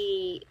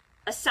the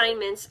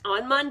assignments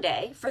on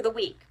Monday for the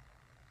week.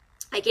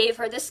 I gave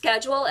her the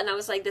schedule and I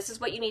was like, this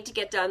is what you need to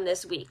get done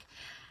this week.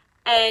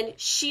 And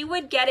she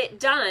would get it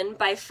done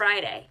by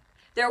Friday.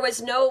 There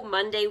was no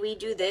Monday we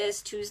do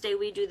this, Tuesday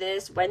we do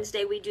this,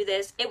 Wednesday we do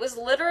this. It was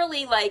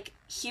literally like,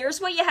 here's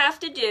what you have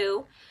to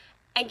do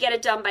and get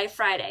it done by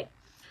Friday.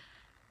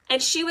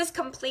 And she was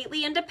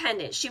completely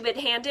independent. She would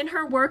hand in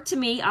her work to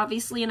me,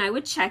 obviously, and I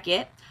would check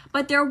it.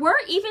 But there were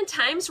even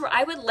times where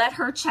I would let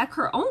her check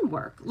her own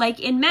work. Like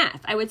in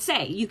math, I would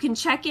say, you can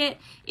check it.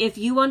 If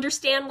you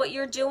understand what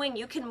you're doing,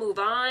 you can move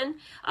on.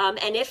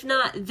 And if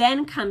not,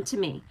 then come to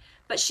me.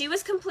 But she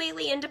was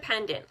completely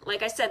independent.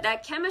 Like I said,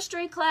 that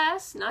chemistry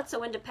class, not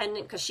so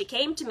independent because she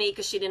came to me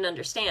because she didn't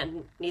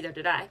understand. Neither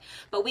did I.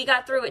 But we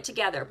got through it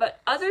together. But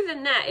other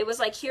than that, it was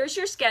like, here's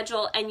your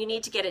schedule and you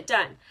need to get it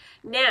done.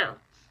 Now,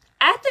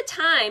 at the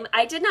time,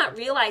 I did not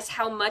realize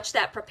how much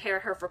that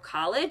prepared her for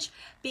college,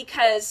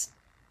 because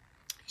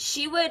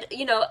she would,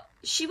 you know,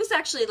 she was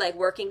actually like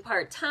working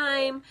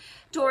part-time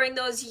during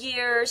those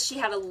years. She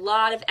had a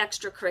lot of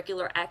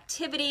extracurricular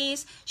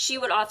activities. She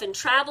would often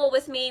travel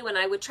with me when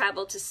I would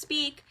travel to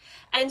speak.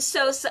 And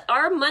so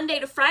our Monday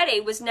to Friday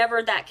was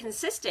never that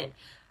consistent.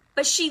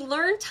 But she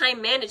learned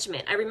time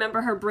management. I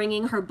remember her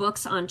bringing her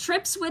books on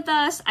trips with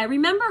us. I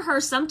remember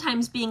her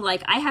sometimes being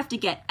like, I have to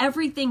get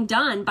everything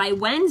done by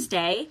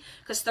Wednesday,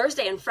 because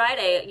Thursday and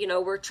Friday, you know,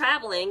 we're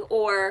traveling.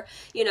 Or,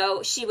 you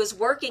know, she was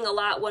working a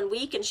lot one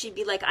week and she'd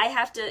be like, I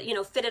have to, you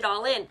know, fit it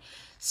all in.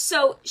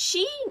 So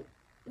she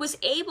was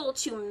able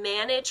to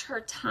manage her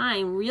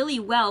time really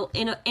well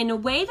in a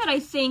way that I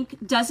think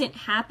doesn't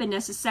happen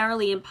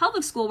necessarily in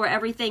public school, where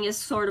everything is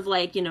sort of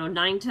like, you know,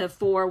 9 to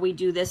 4, we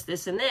do this,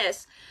 this, and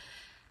this.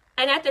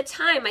 And at the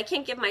time, I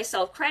can't give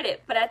myself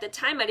credit, but at the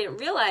time I didn't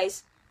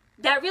realize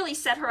that really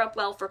set her up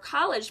well for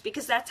college,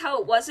 because that's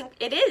how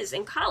it is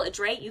in college,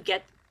 right? You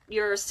get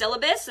your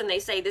syllabus and they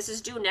say this is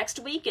due next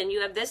week and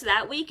you have this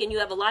that week and you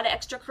have a lot of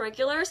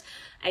extracurriculars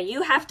and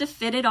you have to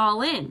fit it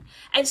all in.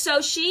 And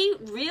so she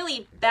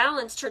really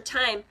balanced her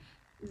time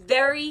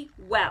very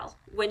well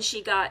when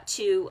she got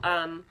to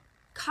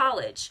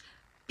college,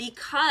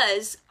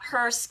 because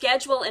her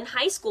schedule in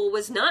high school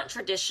was not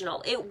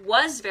traditional. It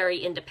was very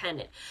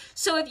independent.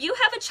 So if you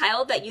have a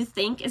child that you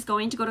think is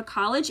going to go to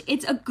college,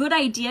 it's a good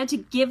idea to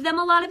give them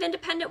a lot of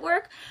independent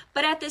work.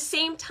 But at the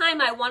same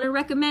time, I want to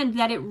recommend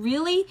that it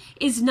really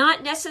is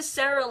not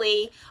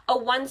necessarily a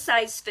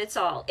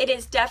one-size-fits-all. It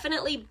is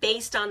definitely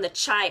based on the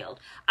child.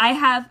 I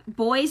have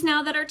boys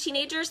now that are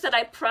teenagers that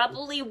I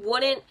probably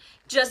wouldn't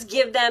just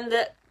give them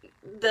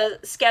the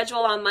schedule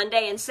on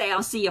Monday and say,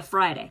 I'll see you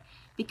Friday.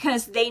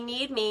 because they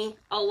need me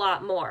a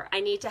lot more.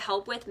 I need to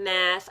help with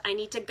math. I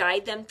need to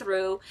guide them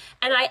through.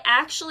 And I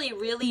actually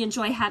really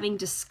enjoy having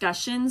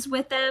discussions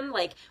with them.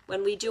 Like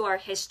when we do our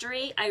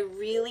history, I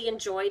really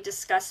enjoy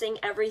discussing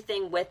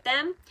everything with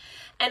them.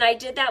 And I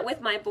did that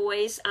with my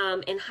boys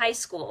in high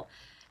school.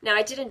 Now,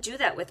 I didn't do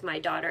that with my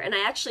daughter, and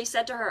I actually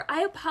said to her,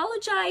 I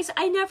apologize.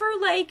 I never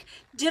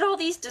did all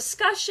these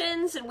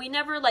discussions, and we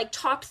never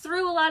talked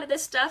through a lot of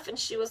this stuff. And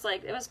she was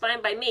like, it was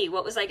fine by me.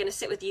 What was I going to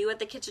sit with you at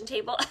the kitchen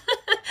table?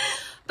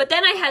 But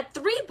then I had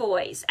 3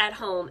 boys at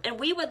home, and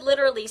we would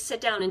literally sit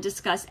down and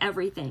discuss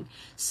everything.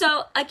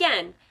 So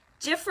again,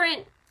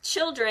 different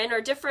children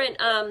or different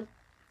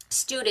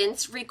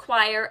students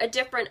require a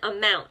different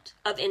amount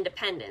of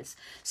independence.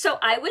 So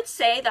I would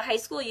say the high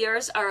school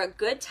years are a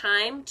good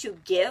time to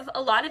give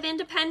a lot of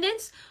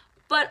independence,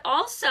 but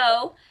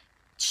also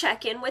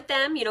check in with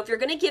them. If you're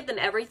going to give them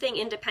everything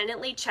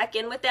independently, check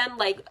in with them.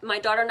 Like my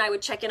daughter and I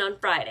would check in on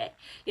Friday.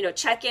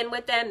 Check in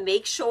with them,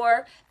 make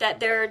sure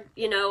that they're,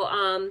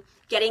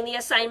 getting the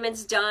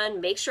assignments done,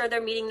 make sure they're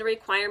meeting the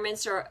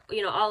requirements or,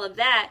 all of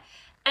that.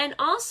 And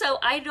also,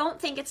 I don't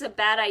think it's a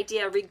bad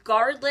idea,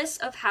 regardless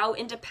of how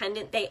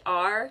independent they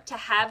are, to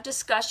have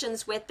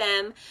discussions with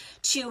them,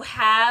 to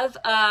have,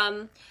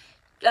 a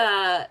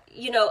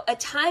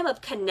time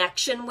of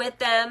connection with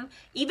them.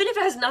 Even if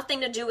it has nothing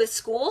to do with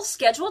school,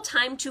 schedule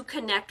time to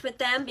connect with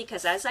them,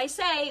 because as I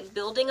say,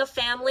 building a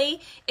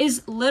family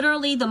is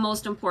literally the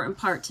most important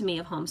part to me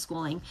of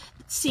homeschooling.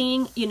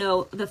 Seeing,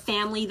 the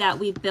family that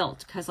we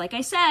built. Because like I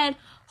said,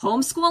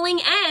 homeschooling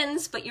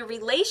ends, but your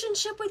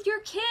relationship with your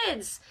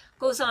kids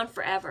goes on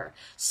forever.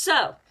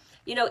 So,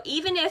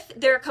 even if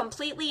they're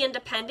completely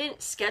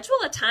independent, schedule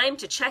a time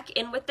to check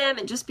in with them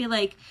and just be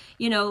like,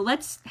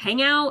 let's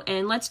hang out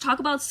and let's talk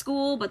about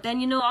school, but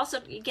then,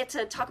 also you get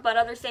to talk about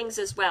other things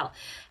as well.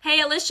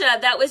 Hey, Alicia,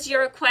 that was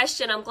your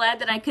question. I'm glad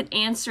that I could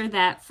answer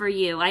that for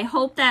you. I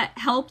hope that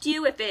helped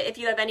you. If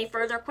you have any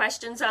further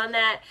questions on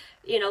that,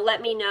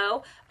 let me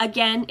know.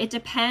 Again, it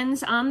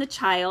depends on the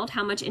child,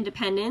 how much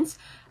independence.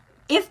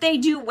 If they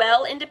do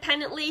well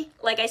independently,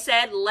 like I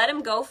said, let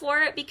them go for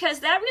it,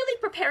 because that really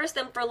prepares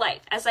them for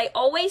life. As I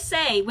always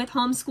say with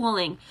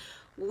homeschooling,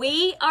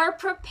 we are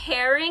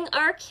preparing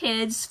our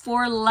kids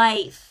for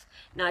life,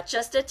 not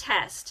just a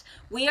test.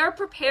 We are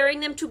preparing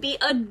them to be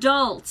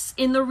adults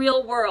in the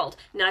real world,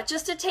 not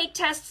just to take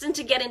tests and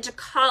to get into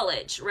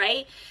college,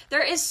 right?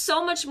 There is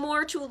so much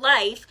more to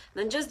life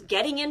than just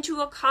getting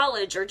into a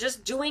college or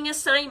just doing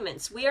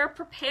assignments. We are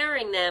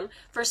preparing them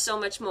for so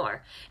much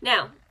more.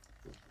 Now,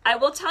 I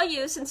will tell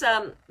you, since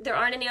there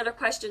aren't any other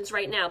questions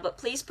right now, but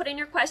please put in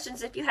your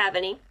questions if you have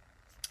any,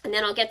 and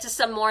then I'll get to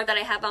some more that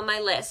I have on my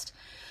list.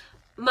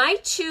 My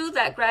 2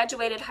 that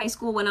graduated high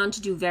school went on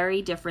to do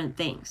very different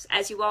things.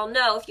 As you all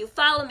know, if you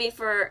follow me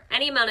for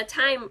any amount of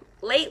time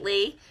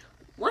lately,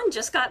 one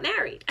just got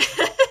married.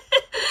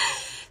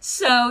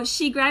 So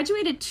she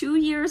graduated 2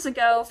 years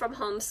ago from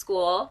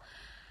homeschool.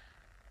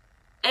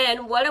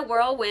 And what a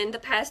whirlwind the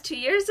past 2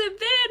 years have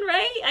been,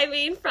 right? I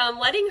mean, from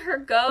letting her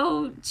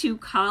go to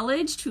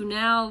college to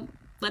now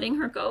letting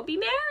her go be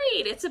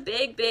married. It's a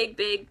big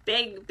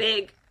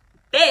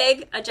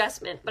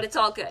adjustment, but it's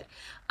all good.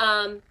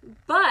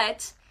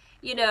 But,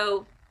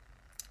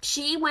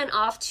 she went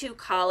off to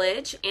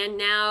college and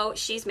now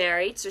she's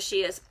married. So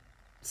she is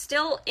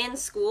still in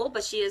school,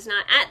 but she is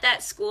not at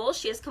that school.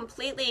 She has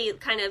completely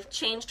kind of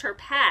changed her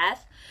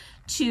path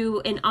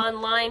to an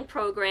online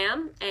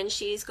program, and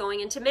she's going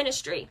into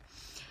ministry.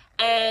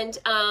 And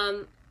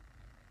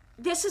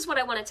this is what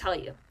I want to tell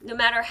you. No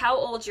matter how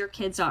old your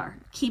kids are,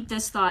 keep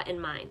this thought in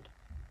mind.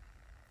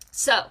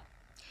 So,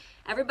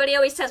 everybody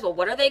always says, well,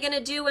 what are they going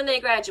to do when they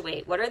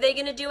graduate? What are they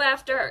going to do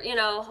after,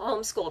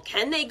 homeschool?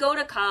 Can they go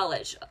to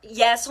college?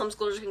 Yes,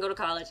 homeschoolers can go to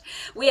college.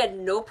 We had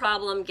no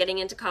problem getting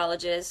into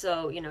colleges,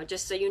 so,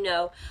 just so you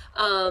know,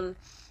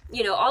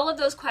 all of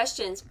those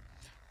questions.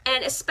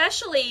 And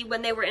especially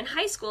when they were in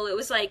high school, it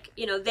was like,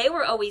 they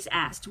were always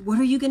asked, what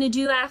are you going to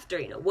do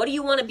after? What do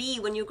you want to be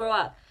when you grow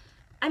up?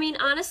 I mean,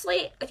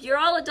 honestly, if you're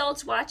all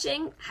adults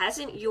watching,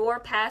 hasn't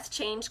your path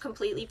changed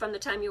completely from the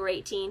time you were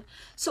 18?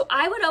 So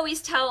I would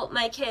always tell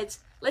my kids,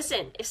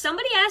 listen, if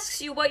somebody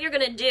asks you what you're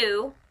going to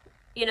do,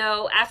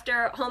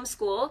 after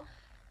homeschool,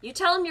 you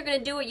tell them you're going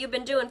to do what you've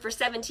been doing for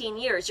 17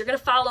 years. You're going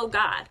to follow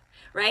God,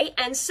 right?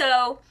 And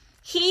so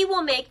He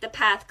will make the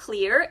path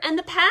clear, and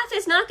the path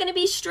is not going to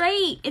be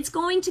straight. It's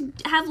going to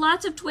have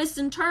lots of twists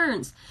and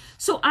turns.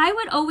 So I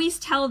would always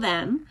tell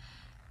them,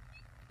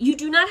 you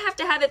do not have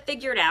to have it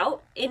figured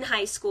out in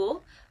high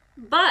school,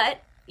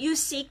 but you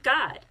seek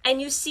God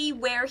and you see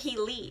where He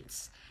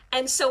leads.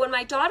 And so when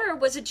my daughter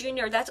was a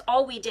junior, that's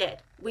all we did.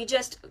 We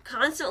just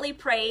constantly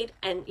prayed,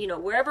 and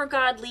wherever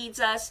God leads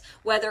us,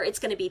 whether it's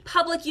going to be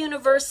public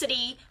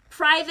university,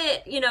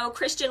 private,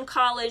 Christian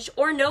college,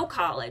 or no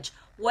college,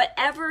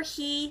 whatever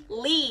He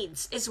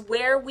leads is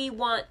where we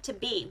want to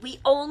be. We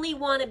only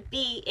want to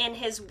be in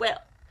His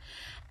will.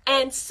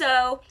 And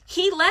so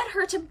He led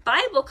her to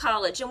Bible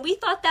college, and we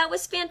thought that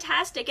was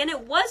fantastic, and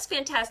it was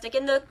fantastic,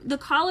 and the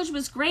college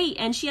was great,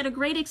 and she had a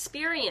great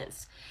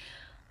experience.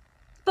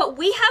 But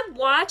we have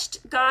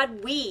watched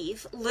God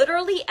weave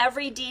literally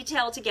every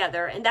detail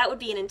together, and that would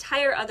be an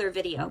entire other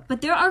video.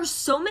 But there are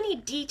so many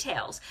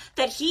details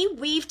that he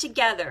weaved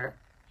together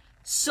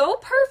so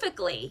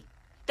perfectly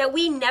that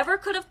we never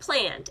could have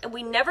planned and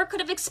we never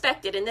could have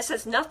expected. And this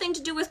has nothing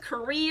to do with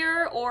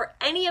career or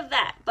any of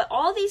that, but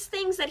all these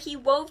things that he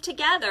wove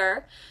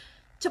together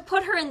to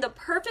put her in the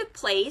perfect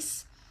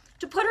place,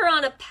 to put her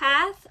on a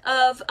path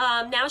of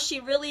now she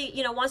really,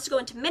 wants to go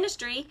into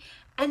ministry.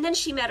 And then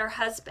she met her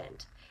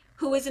husband,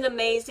 who is an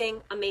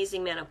amazing,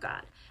 amazing man of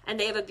God. And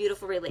they have a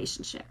beautiful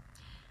relationship.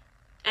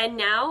 And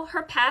now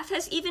her path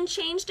has even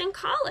changed in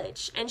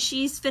college. And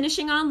she's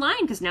finishing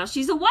online because now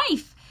she's a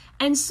wife.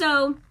 And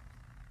so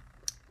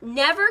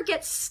never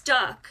get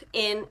stuck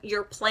in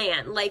your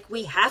plan. Like,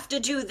 we have to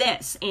do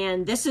this.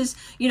 And this is,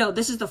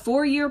 this is the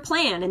 4-year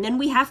plan. And then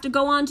we have to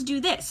go on to do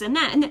this and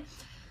that. And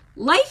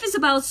life is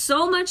about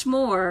so much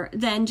more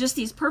than just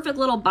these perfect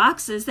little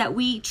boxes that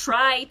we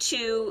try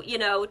to,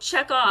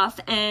 check off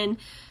and,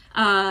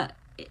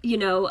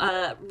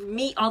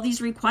 meet all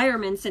these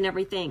requirements and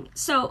everything.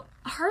 So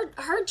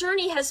her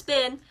journey has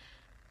been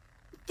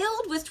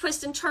filled with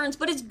twists and turns,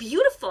 but it's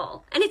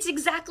beautiful and it's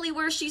exactly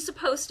where she's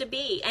supposed to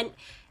be. And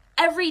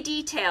every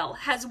detail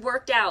has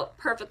worked out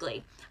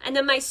perfectly. And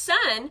then my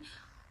son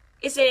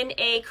is in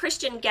a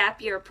Christian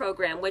gap year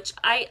program, which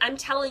I'm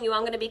telling you,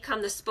 I'm going to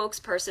become the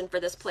spokesperson for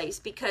this place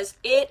because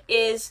it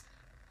is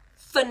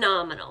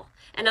phenomenal.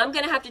 And I'm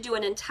going to have to do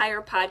an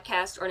entire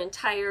podcast or an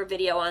entire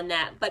video on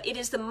that, but it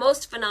is the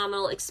most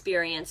phenomenal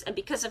experience. And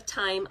because of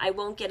time, I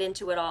won't get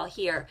into it all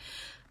here.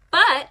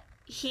 But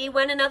he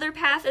went another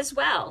path as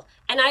well.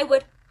 And I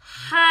would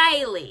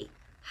highly,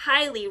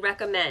 highly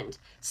recommend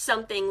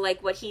something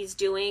like what he's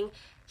doing.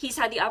 He's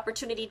had the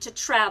opportunity to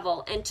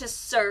travel and to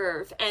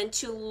serve and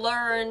to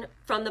learn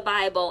from the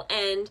Bible.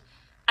 And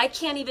I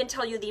can't even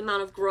tell you the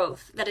amount of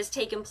growth that has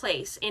taken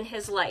place in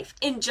his life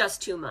in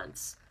just 2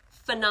 months.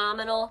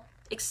 Phenomenal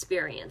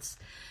experience.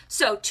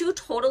 So 2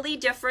 totally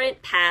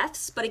different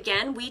paths. But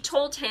again, we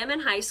told him in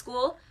high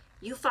school,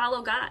 you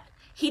follow God.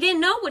 He didn't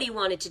know what he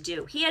wanted to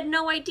do. He had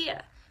no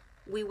idea.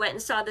 We went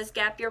and saw this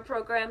gap year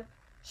program.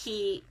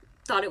 He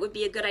thought it would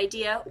be a good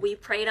idea. We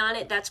prayed on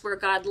it. That's where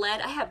God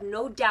led. I have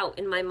no doubt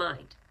in my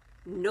mind.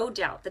 No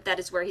doubt that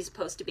is where he's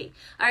supposed to be.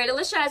 All right,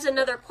 Alicia has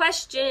another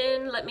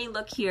question. Let me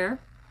look here.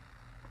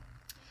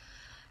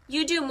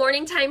 You do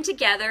morning time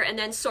together and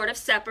then sort of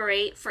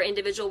separate for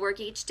individual work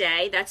each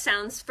day. That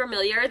sounds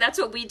familiar. That's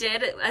what we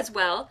did as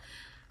well.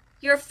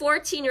 Your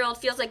 14-year-old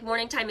feels like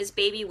morning time is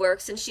baby work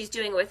since she's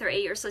doing it with her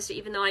 8-year sister,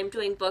 even though I'm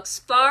doing books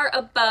far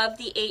above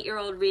the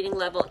 8-year-old reading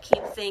level.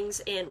 Keep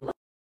things in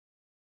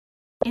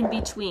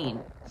between.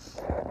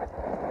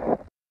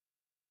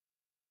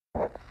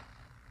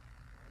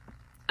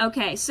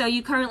 Okay, so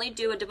you currently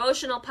do a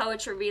devotional,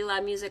 poetry, read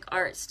aloud, music,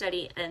 art,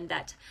 study, and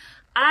that.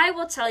 I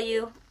will tell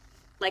you,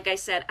 like I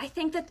said, I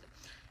think that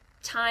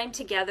time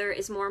together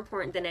is more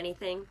important than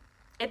anything.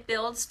 It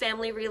builds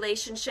family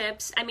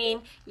relationships. I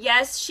mean,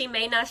 yes, she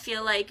may not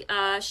feel like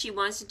she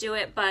wants to do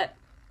it, but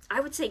I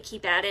would say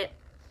keep at it.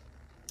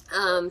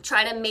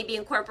 Try to maybe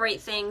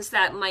incorporate things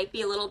that might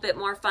be a little bit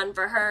more fun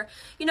for her.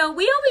 We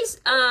always,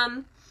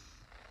 I'm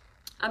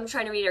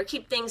trying to read her,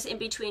 keep things in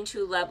between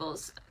 2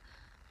 levels.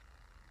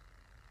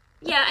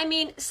 Yeah, I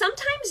mean,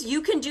 sometimes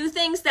you can do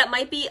things that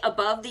might be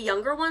above the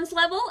younger one's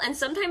level, and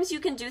sometimes you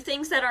can do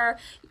things that are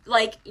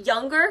like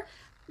younger.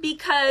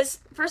 Because,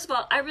 first of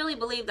all, I really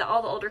believe that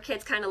all the older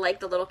kids kind of like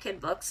the little kid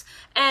books.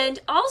 And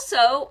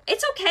also,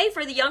 it's okay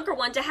for the younger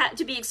one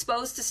to be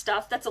exposed to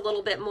stuff that's a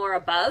little bit more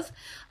above.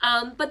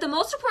 But the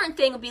most important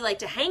thing would be like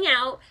to hang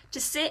out,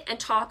 to sit and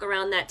talk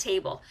around that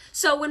table.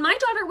 So when my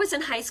daughter was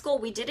in high school,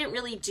 we didn't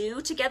really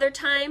do together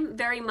time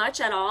very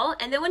much at all.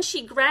 And then when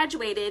she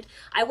graduated,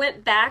 I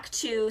went back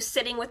to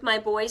sitting with my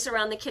boys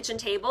around the kitchen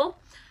table.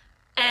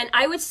 And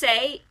I would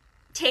say,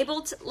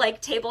 table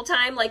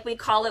time, like we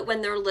call it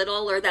when they're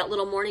little, or that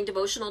little morning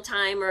devotional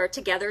time or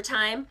together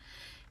time,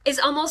 is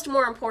almost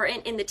more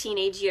important in the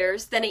teenage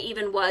years than it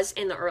even was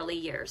in the early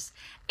years.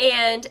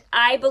 And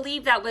I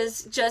believe that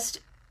was just,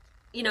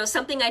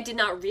 something I did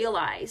not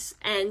realize.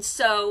 And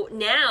so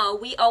now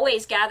we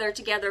always gather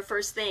together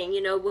first thing,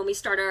 when we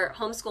start our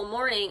homeschool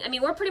morning. I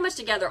mean, we're pretty much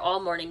together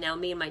all morning now,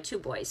 me and my 2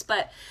 boys.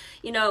 But,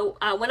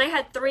 when I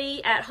had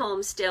 3 at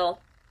home still,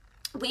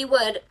 we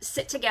would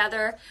sit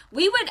together.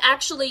 They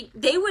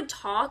would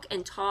talk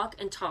and talk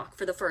and talk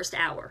for the first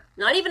hour,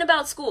 not even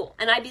about school.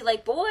 And I'd be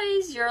like,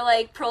 boys, you're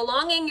like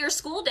prolonging your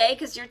school day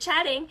because you're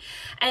chatting.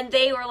 And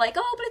they were like,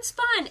 oh, but it's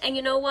fun. And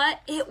you know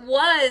what? It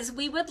was.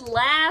 We would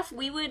laugh.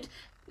 We would,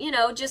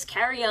 just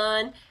carry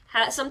on.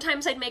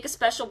 Sometimes I'd make a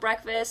special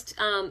breakfast,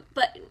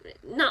 but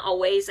not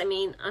always. I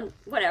mean,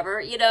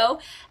 whatever,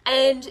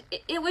 And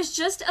it was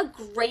just a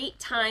great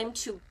time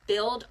to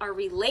build our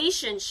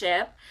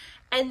relationship.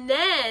 And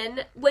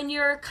then when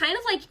you're kind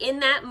of like in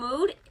that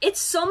mood, it's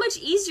so much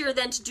easier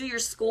than to do your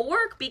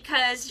schoolwork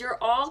because you're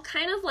all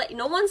kind of like,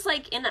 no one's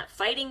like in that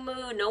fighting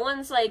mood. No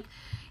one's like,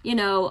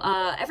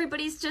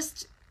 everybody's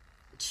just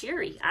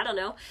cheery. I don't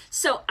know.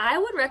 So I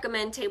would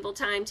recommend table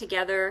time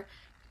together.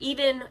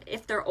 even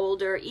if they're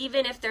older,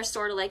 even if they're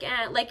sort of like,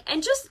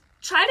 and just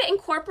try to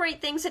incorporate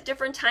things at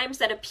different times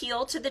that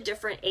appeal to the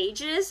different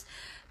ages,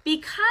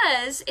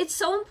 because it's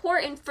so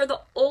important for the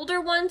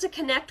older one to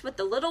connect with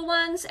the little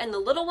ones and the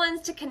little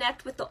ones to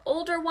connect with the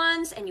older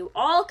ones, and you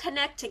all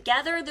connect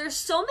together. There's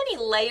so many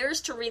layers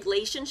to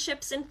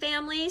relationships in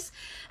families.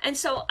 And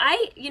so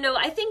I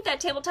think that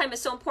table time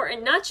is so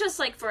important, not just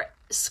like for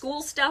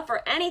school stuff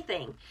or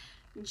anything,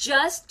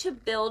 just to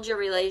build your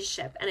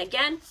relationship. And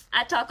again,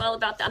 I talk all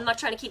about that. I'm not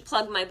trying to keep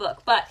plugging my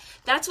book, but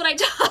that's what I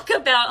talk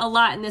about a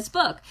lot in this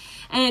book.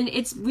 And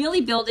it's really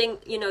building,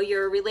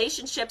 your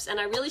relationships. And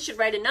I really should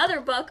write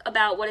another book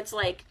about what it's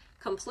like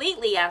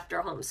completely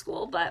after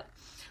homeschool, but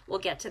we'll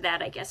get to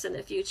that, I guess, in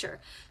the future.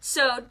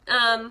 So,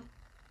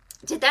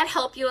 did that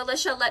help you,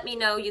 Alicia? Let me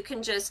know. You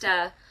can just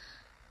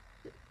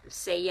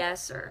say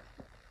yes or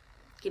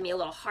give me a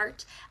little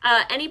heart.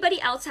 Anybody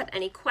else have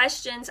any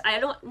questions? I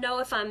don't know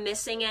if I'm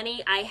missing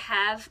any. I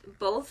have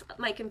both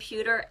my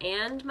computer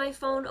and my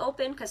phone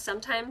open because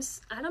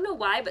sometimes, I don't know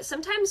why, but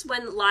sometimes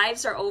when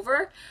lives are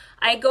over,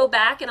 I go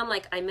back and I'm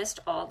like, I missed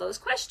all those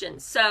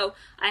questions. So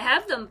I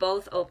have them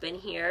both open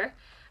here.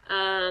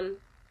 And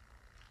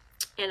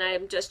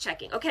I'm just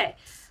checking. Okay.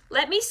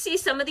 Let me see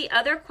some of the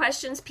other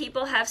questions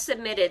people have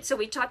submitted. So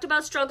we talked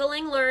about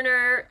struggling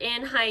learner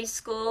in high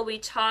school. We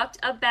talked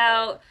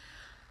about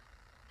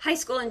high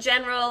school in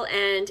general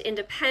and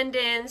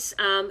independence.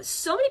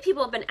 So many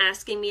people have been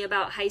asking me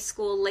about high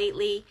school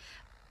lately.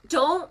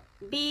 Don't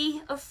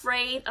be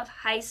afraid of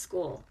high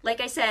school. Like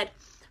I said,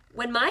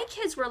 when my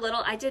kids were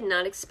little, I did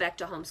not expect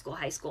to homeschool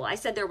high school. I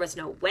said there was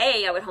no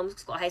way I would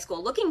homeschool high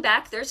school. Looking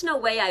back, there's no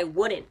way I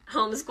wouldn't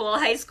homeschool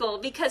high school,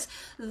 because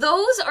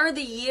those are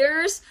the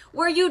years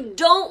where you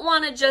don't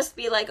want to just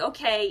be like,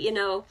 okay,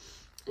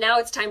 now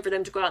it's time for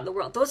them to go out in the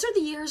world. Those are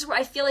the years where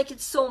I feel like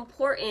it's so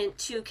important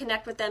to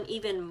connect with them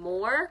even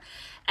more.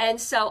 And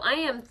so I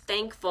am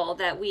thankful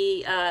that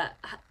we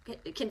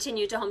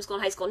continue to homeschool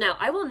in high school. Now,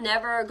 I will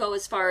never go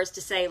as far as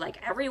to say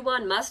like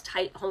everyone must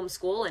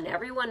homeschool and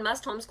everyone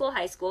must homeschool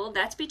high school.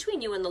 That's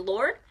between you and the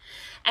Lord.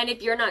 And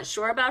if you're not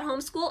sure about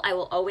homeschool, I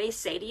will always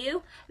say to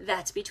you,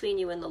 that's between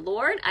you and the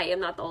Lord. I am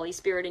not the Holy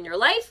Spirit in your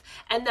life.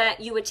 And that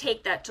you would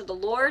take that to the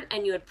Lord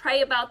and you would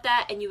pray about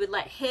that and you would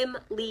let him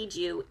lead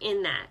you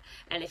in that.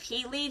 And if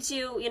he leads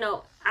you,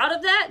 out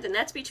of that, then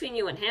that's between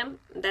you and him.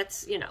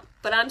 That's,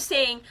 but I'm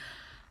saying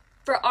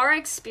for our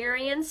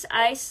experience,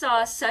 I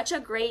saw such a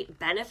great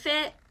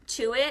benefit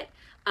to it,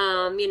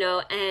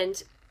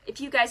 and if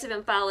you guys have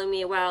been following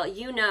me a while,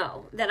 you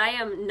know that I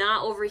am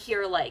not over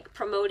here like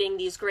promoting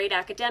these great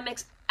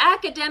academics.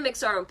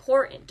 Academics are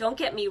important, don't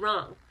get me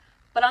wrong.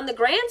 But on the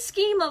grand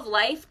scheme of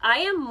life, I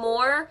am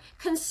more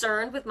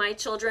concerned with my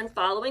children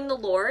following the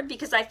Lord,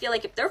 because I feel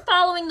like if they're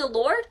following the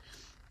Lord,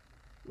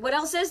 what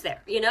else is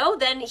there?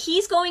 Then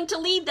he's going to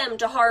lead them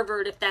to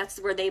Harvard if that's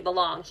where they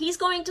belong. He's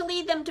going to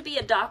lead them to be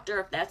a doctor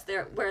if that's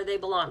where they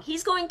belong.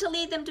 He's going to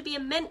lead them to be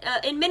in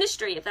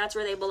ministry if that's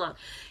where they belong.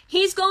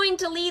 He's going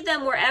to lead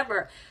them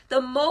wherever.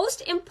 The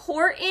most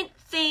important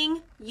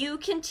thing you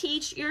can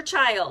teach your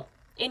child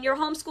in your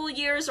homeschool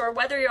years, or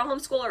whether you're a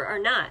homeschooler or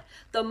not,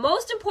 the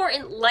most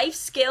important life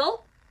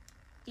skill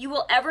you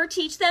will ever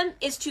teach them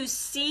is to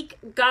seek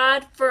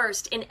God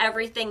first in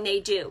everything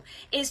they do,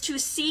 is to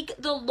seek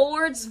the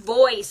Lord's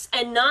voice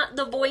and not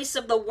the voice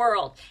of the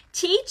world.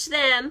 Teach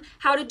them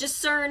how to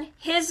discern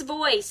his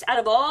voice out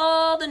of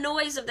all the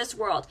noise of this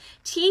world.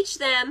 Teach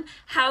them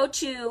how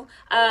to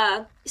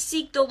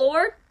seek the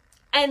Lord,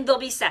 and they'll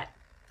be set.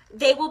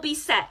 They will be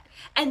set.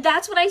 And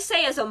that's what I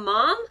say as a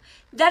mom.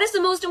 That is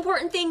the most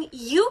important thing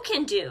you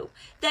can do,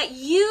 that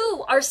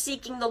you are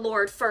seeking the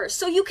Lord first.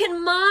 So you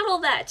can model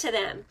that to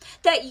them,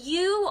 that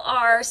you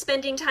are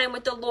spending time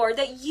with the Lord,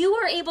 that you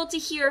are able to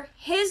hear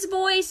his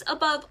voice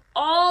above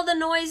all the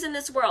noise in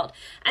this world.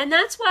 And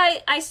that's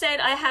why I said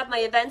I have my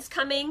events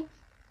coming,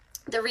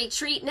 the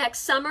retreat next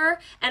summer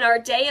and our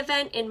day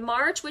event in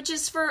March, which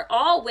is for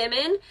all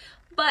women,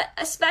 but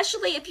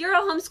especially if you're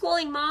a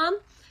homeschooling mom.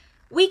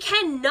 We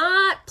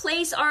cannot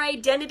place our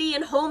identity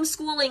in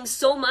homeschooling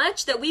so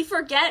much that we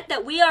forget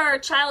that we are a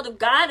child of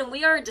God and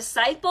we are a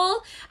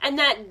disciple, and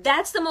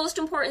that's the most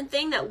important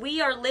thing, that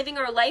we are living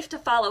our life to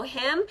follow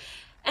him.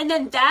 And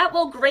then that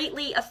will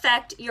greatly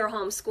affect your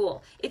homeschool.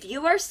 If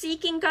you are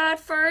seeking God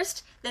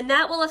first, then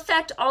that will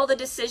affect all the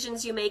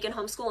decisions you make in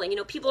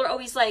homeschooling. People are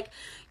always like,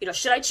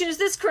 should I choose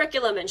this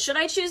curriculum and should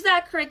I choose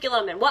that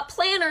curriculum and what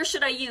planner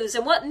should I use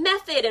and what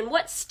method and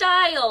what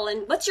style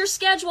and what's your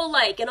schedule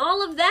like and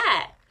all of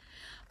that.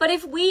 But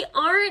if we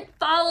aren't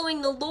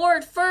following the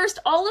Lord first,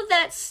 all of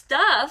that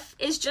stuff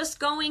is just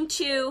going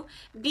to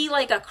be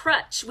like a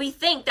crutch. We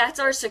think that's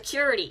our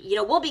security.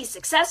 We'll be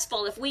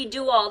successful if we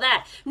do all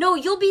that. No,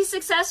 you'll be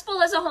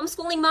successful as a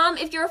homeschooling mom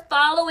if you're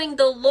following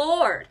the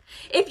Lord,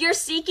 if you're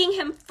seeking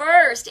him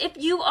first, if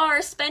you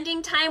are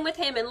spending time with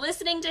him and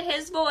listening to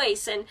his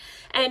voice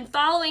and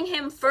following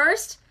him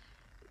first.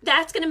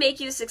 That's going to make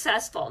you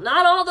successful.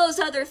 Not all those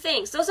other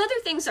things. Those other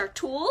things are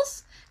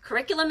tools.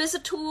 Curriculum is a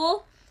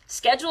tool.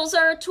 Schedules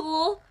are a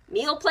tool,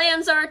 meal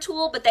plans are a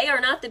tool, but they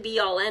are not the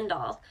be-all,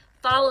 end-all.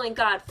 following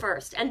God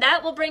first. And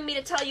that will bring me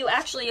to tell you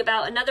actually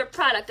about another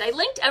product. I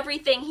linked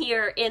everything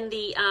here in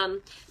the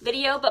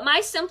video, but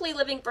my Simply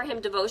Living for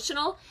Him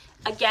devotional,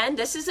 again,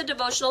 this is a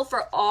devotional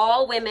for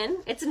all women.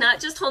 It's not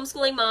just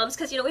homeschooling moms,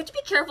 because, we have to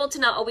be careful to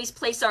not always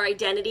place our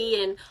identity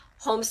in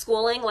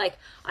homeschooling. Like,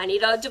 I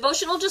need a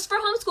devotional just for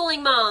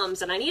homeschooling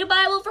moms, and I need a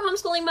Bible for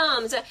homeschooling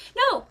moms.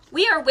 No,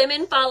 we are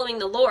women following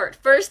the Lord,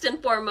 first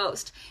and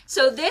foremost.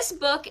 So this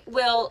book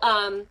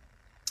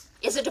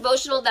is a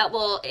devotional that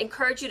will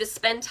encourage you to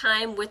spend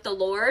time with the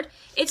Lord.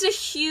 It's a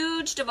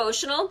huge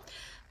devotional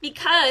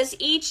because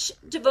each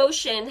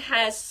devotion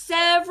has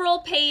several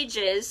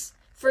pages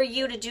for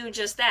you to do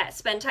just that,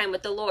 spend time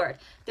with the Lord.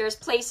 There's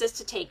places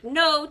to take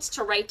notes,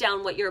 to write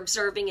down what you're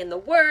observing in the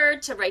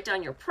Word, to write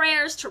down your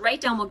prayers, to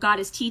write down what God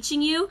is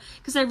teaching you,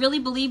 because I really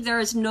believe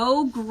there is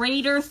no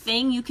greater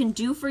thing you can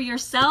do for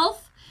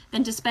yourself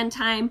than to spend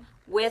time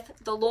with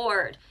the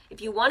Lord.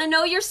 If you want to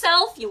know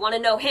yourself, you want to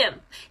know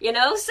Him,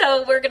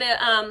 so we're going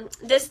to,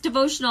 this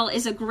devotional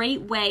is a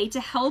great way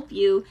to help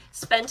you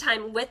spend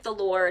time with the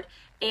Lord.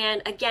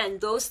 And again,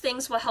 those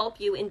things will help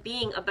you in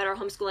being a better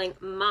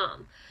homeschooling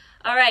mom.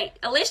 All right,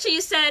 Alicia, you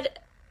said,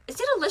 is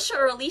it Alicia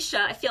or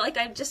Alicia? I feel like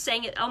I'm just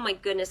saying it. Oh my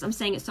goodness, I'm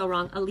saying it so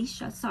wrong.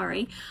 Alicia,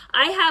 sorry.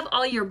 I have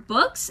all your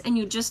books and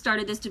you just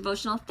started this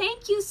devotional.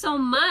 Thank you so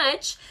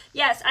much.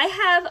 Yes, I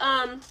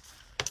have,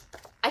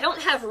 I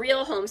don't have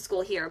Real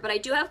Homeschool here, but I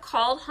do have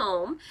Called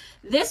Home.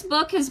 This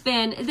book has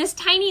been, this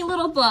tiny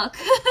little book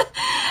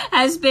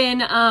has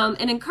been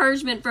an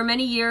encouragement for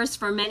many years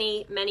for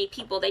many, many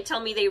people. They tell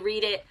me they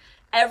read it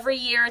every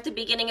year at the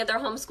beginning of their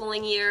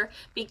homeschooling year,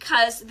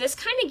 because this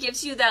kind of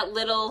gives you that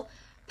little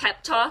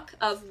pep talk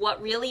of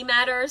what really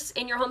matters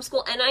in your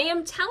homeschool. And I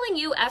am telling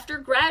you, after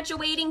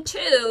graduating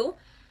too,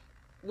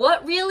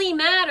 what really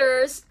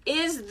matters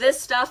is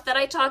this stuff that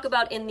I talk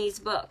about in these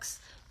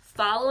books.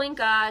 Following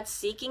God,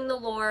 seeking the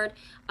Lord.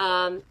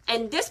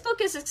 And this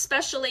book is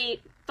especially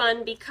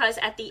fun because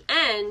at the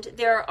end,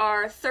 there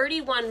are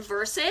 31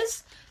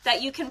 verses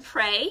that you can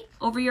pray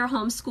over your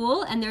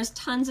homeschool, and there's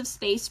tons of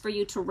space for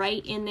you to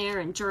write in there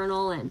and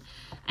journal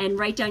and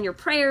write down your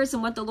prayers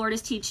and what the Lord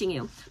is teaching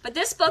you. But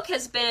this book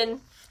has been,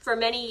 for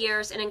many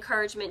years, an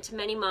encouragement to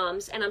many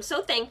moms, and I'm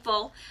so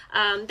thankful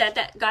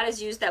that God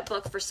has used that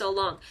book for so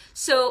long.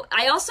 So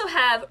I also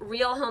have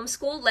Real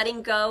Homeschool,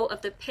 Letting Go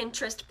of the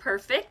Pinterest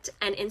Perfect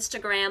and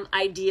Instagram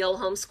Ideal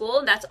Homeschool,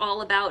 and that's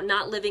all about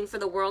not living for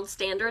the world's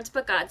standards,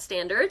 but God's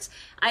standards.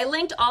 I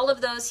linked all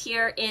of those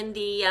here in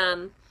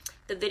the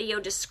video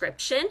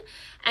description.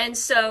 And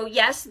so,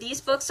 yes, these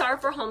books are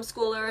for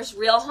homeschoolers.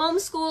 Real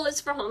Homeschool is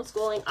for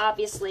homeschooling,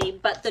 obviously,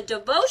 but the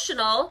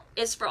devotional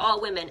is for all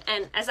women.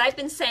 And as I've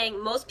been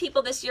saying, most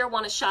people this year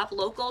want to shop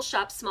local,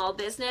 shop small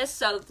business.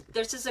 So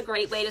this is a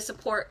great way to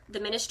support the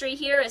ministry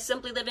here, is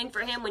Simply Living for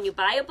Him when you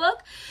buy a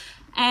book.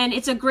 And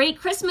it's a great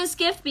Christmas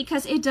gift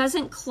because it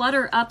doesn't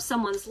clutter up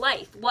someone's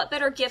life. What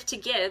better gift to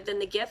give than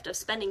the gift of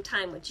spending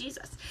time with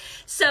Jesus?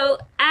 So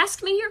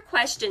ask me your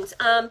questions.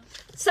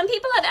 Some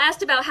people have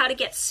asked about how to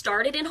get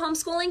started in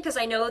homeschooling, because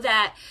I know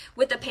that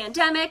with the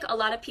pandemic, a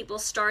lot of people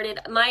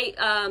started. My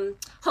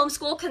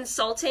homeschool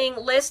consulting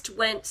list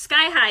went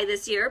sky high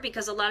this year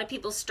because a lot of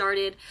people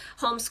started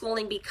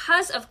homeschooling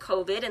because of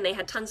COVID, and they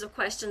had tons of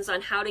questions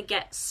on how to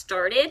get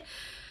started.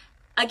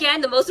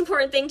 Again, the most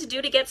important thing to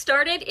do to get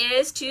started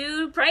is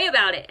to pray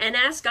about it and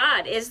ask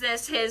God, is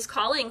this His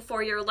calling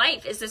for your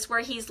life? Is this where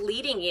He's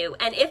leading you?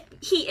 And if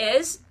He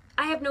is,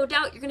 I have no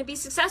doubt you're going to be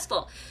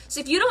successful. So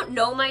if you don't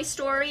know my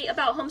story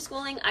about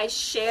homeschooling, I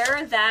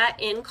share that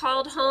in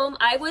Called Home.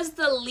 I was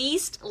the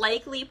least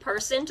likely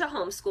person to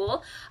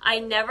homeschool. I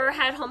never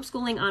had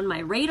homeschooling on my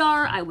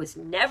radar. I was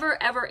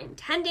never, ever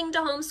intending to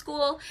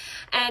homeschool.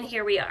 And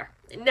here we are.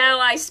 Now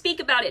I speak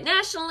about it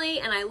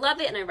nationally, and I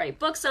love it, and I write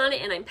books on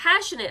it, and I'm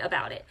passionate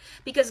about it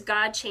because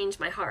God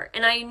changed my heart.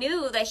 And I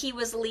knew that He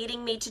was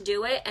leading me to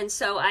do it, and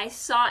so I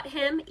sought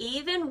Him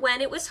even when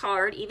it was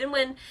hard, even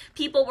when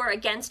people were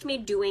against me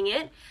doing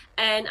it.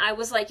 And I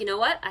was like, you know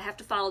what? I have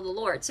to follow the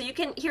Lord. So you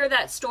can hear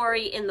that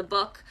story in the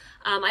book.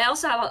 I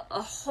also have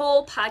a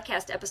whole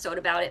podcast episode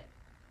about it.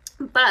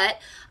 But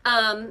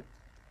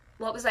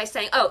what was I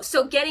saying? Oh,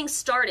 so getting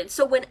started.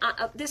 So when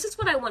this is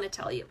what I want to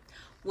tell you.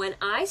 When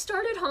I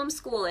started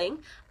homeschooling,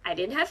 I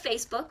didn't have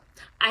Facebook.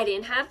 I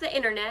didn't have the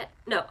internet.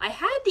 No, I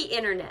had the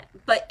internet,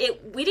 but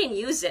we didn't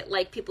use it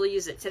like people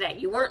use it today.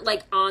 You weren't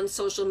like on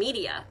social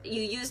media.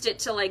 You used it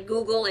to like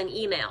Google and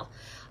email.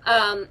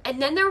 And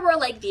then there were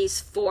like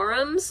these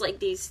forums, like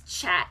these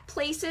chat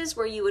places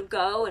where you would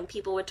go and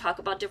people would talk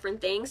about different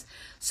things.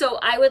 So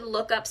I would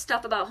look up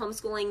stuff about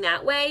homeschooling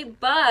that way,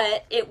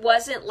 but it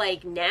wasn't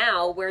like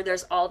now where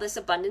there's all this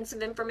abundance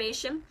of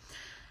information.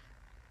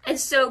 And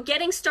so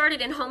getting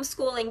started in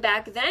homeschooling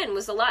back then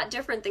was a lot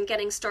different than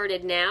getting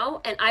started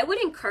now. And I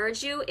would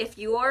encourage you, if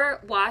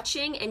you're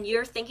watching and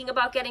you're thinking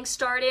about getting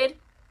started,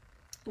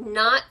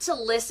 not to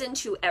listen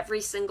to every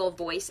single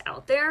voice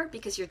out there,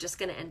 because you're just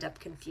going to end up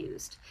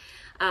confused.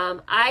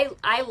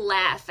 I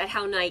laugh at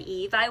how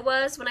naive I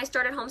was when I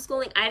started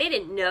homeschooling. I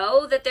didn't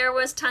know that there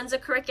was tons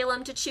of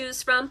curriculum to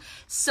choose from.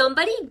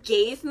 Somebody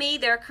gave me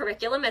their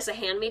curriculum as a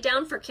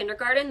hand-me-down for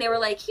kindergarten. They were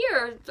like,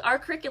 here, our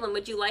curriculum,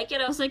 would you like it?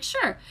 I was like,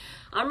 sure,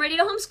 I'm ready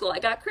to homeschool. I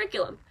got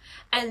curriculum.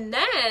 And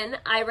then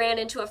I ran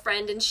into a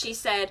friend and she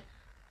said,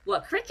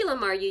 what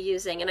curriculum are you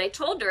using? And I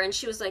told her and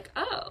she was like,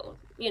 oh,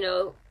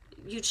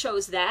 you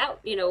chose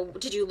that,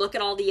 did you look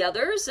at all the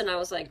others? And I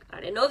was like, I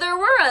didn't know there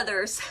were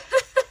others.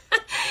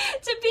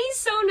 To be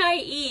so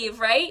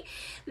naive, right?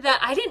 That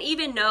I didn't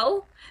even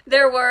know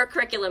there were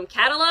curriculum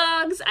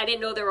catalogs. I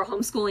didn't know there were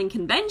homeschooling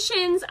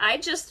conventions.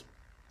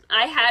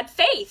 I had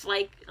faith,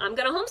 like, I'm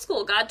going to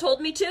homeschool. God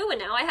told me to, and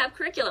now I have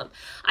curriculum.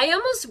 I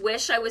almost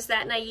wish I was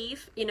that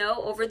naive,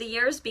 over the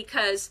years,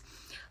 because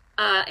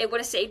it would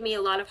have saved me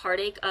a lot of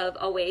heartache of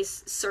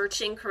always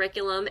searching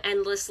curriculum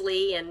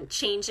endlessly and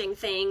changing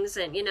things.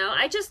 And,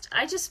 I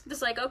just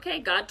was like, okay,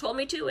 God told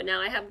me to, and now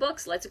I have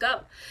books. Let's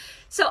go.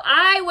 So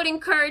I would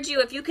encourage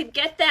you, if you could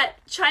get that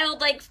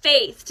childlike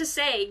faith to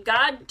say,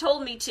 God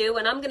told me to,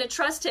 and I'm going to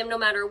trust him no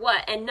matter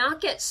what, and not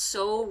get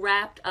so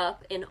wrapped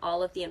up in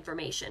all of the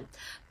information.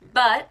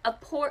 But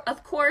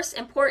of course,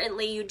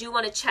 importantly, you do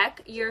want to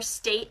check your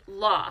state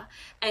law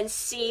and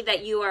see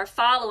that you are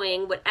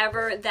following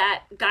whatever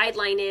that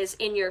guideline is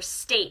in your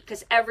state,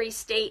 because every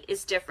state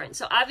is different.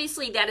 So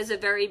obviously that is a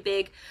very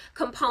big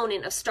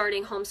component of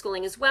starting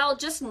homeschooling as well.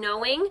 Just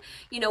knowing,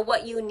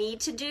 what you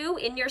need to do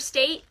in your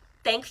state.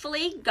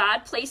 Thankfully,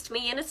 God placed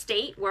me in a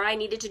state where I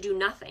needed to do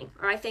nothing,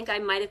 or I think I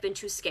might have been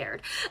too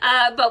scared.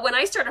 But when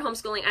I started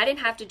homeschooling, I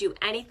didn't have to do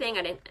anything.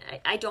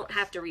 I don't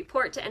have to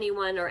report to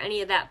anyone or any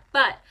of that,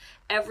 but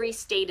every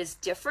state is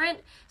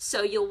different.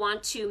 So you'll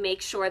want to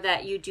make sure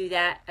that you do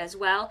that as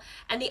well.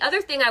 And the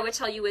other thing I would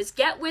tell you is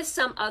get with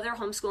some other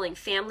homeschooling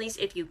families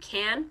if you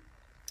can,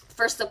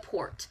 for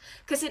support,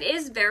 because it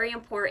is very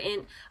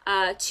important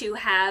to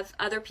have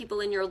other people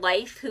in your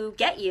life who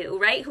get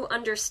you, right? Who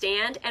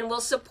understand and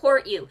will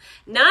support you,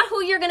 not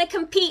who you're going to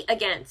compete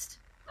against.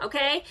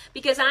 Okay?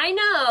 Because I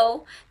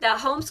know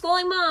that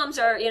homeschooling moms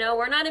are,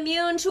 we're not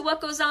immune to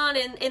what goes on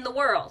in the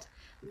world.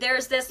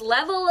 There's this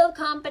level of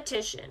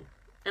competition.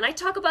 And I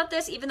talk about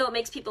this even though it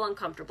makes people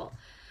uncomfortable.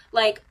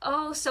 Like,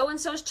 oh,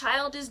 so-and-so's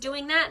child is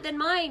doing that, then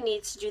mine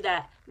needs to do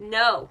that.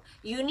 No,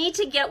 you need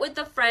to get with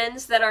the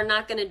friends that are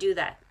not going to do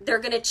that. They're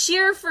going to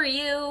cheer for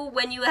you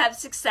when you have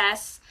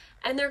success,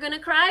 and they're going to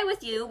cry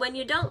with you when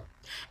you don't.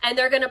 And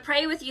they're going to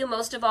pray with you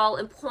most of all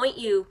and point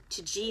you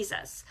to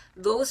Jesus.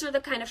 Those are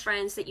the kind of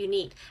friends that you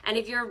need. And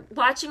if you're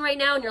watching right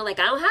now and you're like,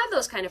 I don't have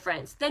those kind of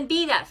friends, then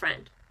be that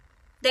friend.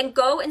 Then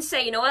go and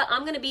say, you know what,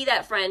 I'm going to be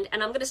that friend,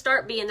 and I'm going to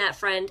start being that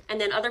friend, and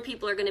then other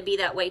people are going to be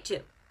that way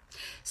too.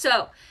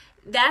 So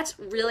that's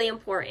really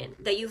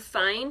important, that you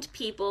find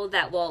people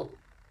that will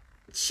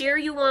cheer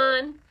you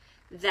on,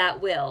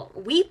 that will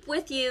weep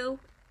with you,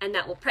 and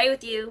that will pray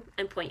with you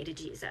and point you to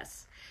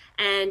Jesus.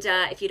 And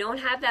if you don't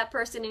have that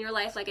person in your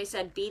life, like I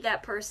said, be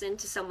that person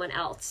to someone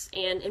else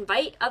and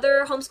invite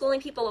other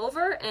homeschooling people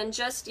over and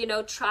just,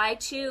 try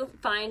to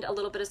find a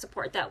little bit of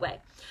support that way.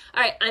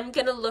 All right, I'm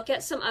going to look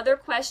at some other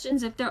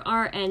questions if there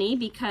are any,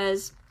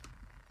 because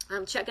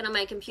I'm checking on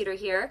my computer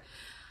here.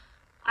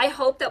 I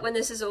hope that when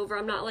this is over,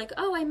 I'm not like,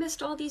 oh, I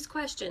missed all these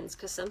questions,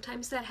 because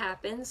sometimes that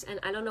happens, and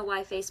I don't know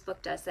why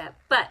Facebook does that.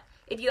 But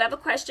if you have a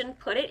question,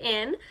 put it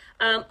in.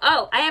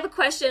 I have a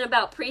question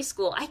about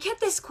preschool. I get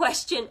this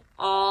question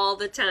all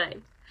the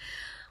time.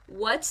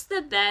 What's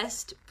the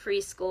best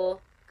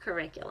preschool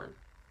curriculum?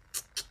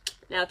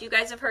 Now, if you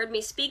guys have heard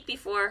me speak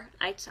before,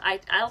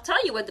 I'll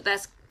tell you what the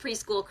best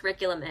preschool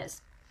curriculum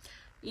is.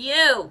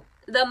 You,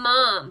 the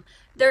mom,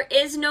 there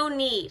is no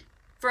need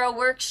for a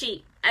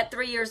worksheet at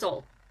 3 years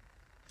old.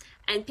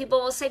 And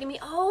people will say to me,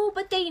 oh,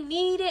 but they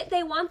need it.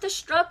 They want the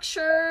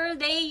structure.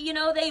 They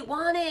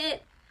want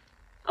it.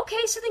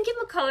 Okay, so then give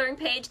them a coloring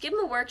page, give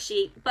them a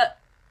worksheet, but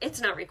it's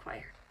not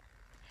required.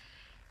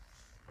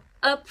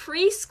 A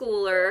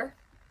preschooler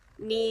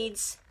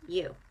needs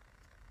you.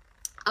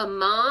 A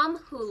mom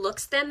who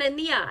looks them in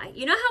the eye.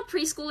 You know how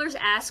preschoolers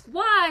ask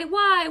why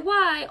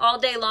all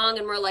day long,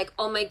 and we're like,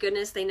 oh my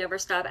goodness, they never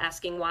stop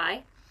asking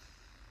why?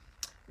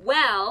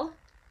 Well,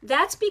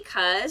 that's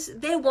because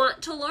they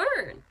want to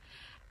learn.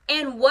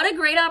 And what a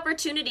great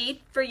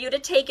opportunity for you to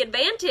take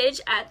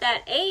advantage at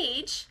that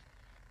age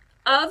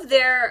of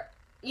their,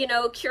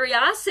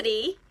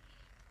 curiosity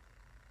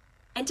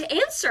and to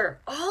answer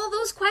all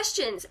those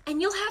questions.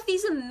 And you'll have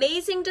these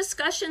amazing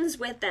discussions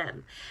with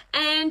them.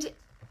 And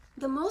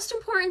the most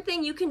important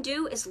thing you can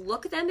do is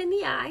look them in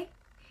the eye,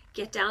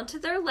 get down to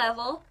their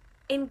level,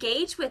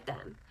 engage with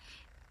them.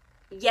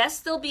 Yes,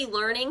 they'll be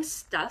learning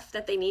stuff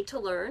that they need to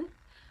learn,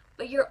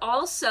 but you're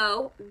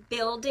also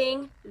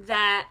building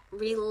that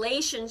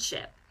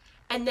relationship.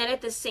 And then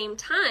at the same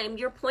time,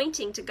 you're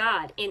pointing to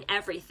God in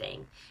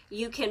everything.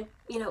 You can,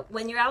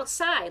 when you're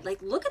outside,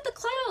 like, look at the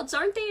clouds.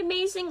 Aren't they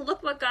amazing?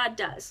 Look what God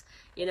does.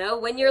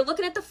 When you're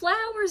looking at the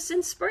flowers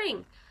in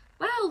spring,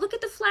 wow, look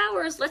at the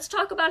flowers. Let's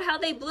talk about how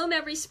they bloom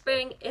every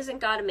spring. Isn't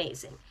God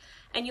amazing?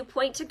 And you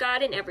point to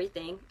God in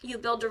everything. You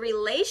build a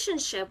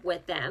relationship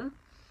with them.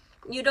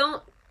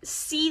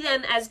 see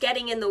them as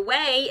getting in the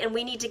way and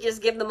we need to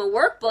just give them a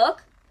workbook.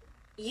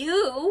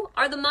 You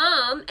are the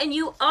mom and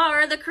you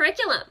are the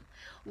curriculum.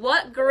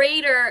 What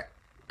greater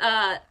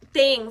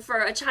thing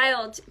for a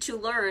child to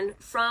learn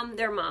from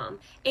their mom?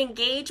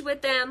 Engage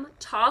with them,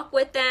 talk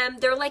with them.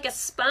 They're like a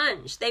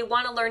sponge. They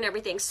want to learn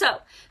everything.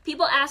 So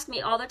people ask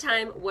me all the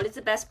time, what is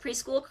the best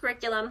preschool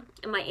curriculum?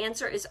 And my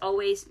answer is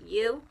always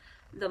you,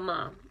 the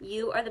mom.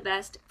 You are the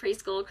best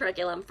preschool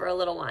curriculum for a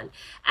little one.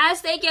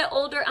 As they get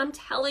older, I'm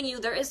telling you,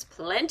 there is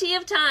plenty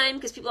of time,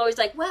 because people are always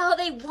like, well,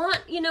 they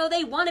want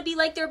to be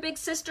like their big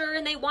sister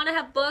and they want to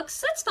have books.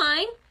 That's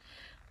fine.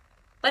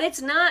 But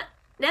it's not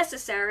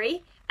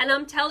necessary. And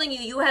I'm telling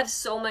you, you have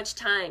so much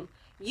time.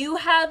 You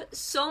have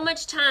so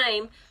much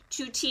time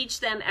to teach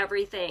them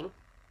everything.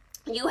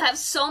 You have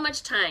so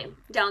much time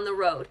down the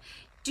road.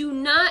 Do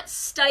not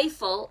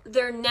stifle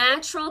their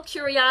natural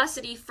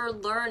curiosity for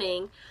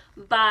learning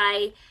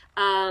by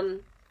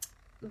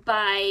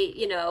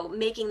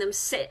making them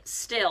sit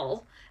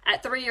still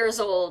at 3 years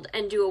old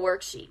and do a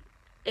worksheet.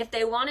 If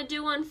they want to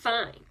do one,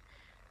 fine.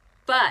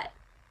 But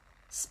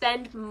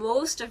spend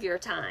most of your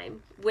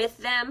time with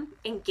them,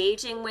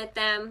 engaging with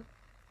them,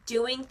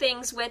 doing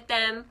things with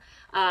them.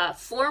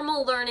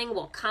 Formal learning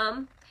will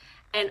come,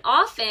 and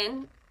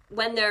often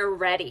when they're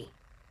ready.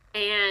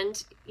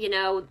 And,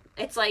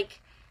 it's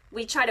like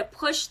we try to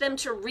push them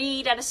to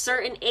read at a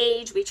certain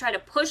age. We try to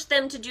push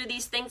them to do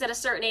these things at a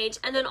certain age.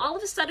 And then all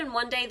of a sudden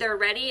one day they're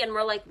ready and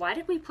we're like, why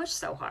did we push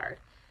so hard?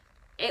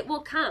 It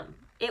will come.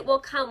 It will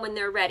come when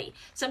they're ready.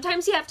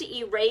 Sometimes you have to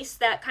erase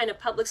that kind of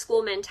public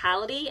school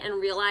mentality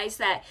and realize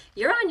that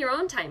you're on your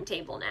own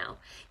timetable now.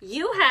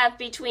 You have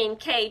between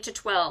K to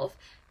 12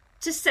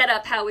 to set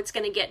up how it's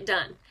going to get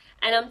done.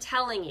 And I'm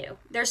telling you,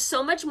 there's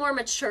so much more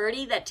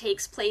maturity that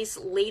takes place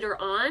later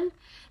on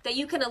that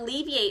you can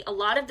alleviate a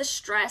lot of the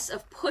stress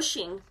of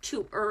pushing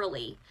too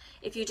early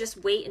if you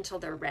just wait until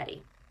they're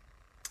ready.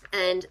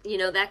 And,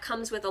 that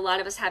comes with a lot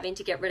of us having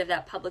to get rid of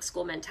that public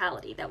school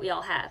mentality that we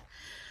all have.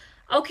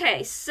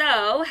 Okay,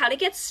 so how to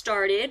get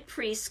started,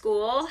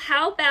 preschool.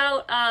 How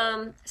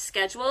about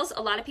schedules?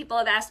 A lot of people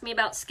have asked me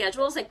about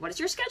schedules, like what does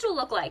your schedule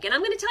look like? And I'm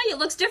going to tell you, it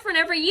looks different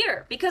every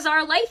year because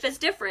our life is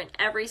different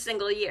every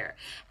single year.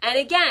 And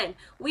again,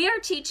 we are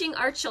teaching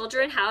our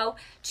children how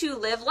to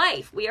live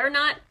life. We are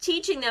not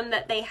teaching them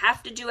that they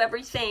have to do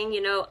everything,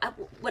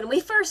 when we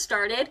first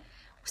started.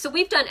 So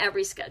we've done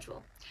every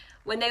schedule.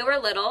 When they were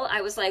little,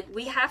 I was like,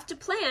 we have to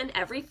plan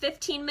every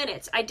 15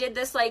 minutes. I did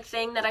this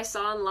thing that I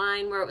saw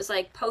online where it was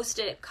like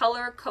post-it,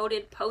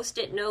 color-coded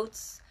post-it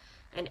notes,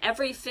 and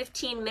every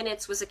 15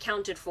 minutes was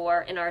accounted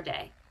for in our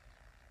day.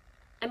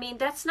 I mean,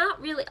 that's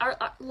not really, our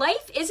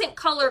life isn't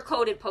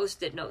color-coded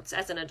post-it notes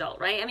as an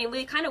adult, right? I mean,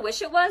 we kind of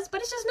wish it was,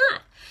 but it's just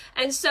not.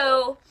 And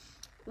so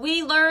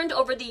we learned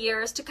over the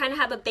years to kind of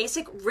have a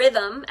basic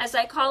rhythm, as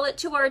I call it,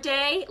 to our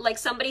day. Like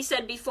somebody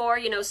said before,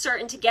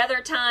 certain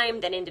together time,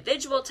 then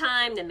individual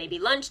time, then maybe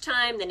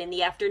lunchtime, then in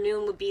the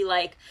afternoon would be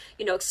like,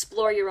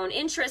 explore your own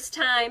interest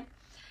time.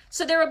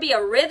 So there will be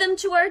a rhythm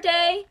to our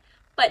day,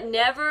 but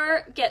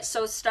never get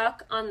so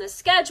stuck on the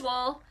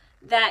schedule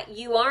that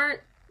you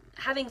aren't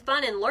having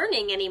fun and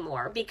learning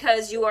anymore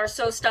because you are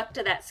so stuck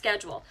to that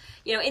schedule.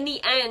 In the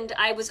end,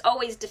 I was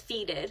always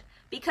defeated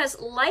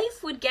because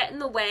life would get in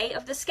the way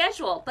of the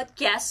schedule. But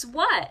guess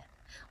what?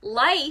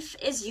 Life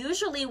is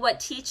usually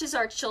what teaches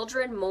our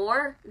children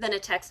more than a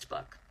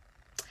textbook.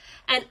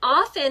 And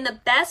often the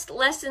best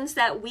lessons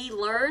that we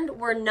learned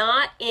were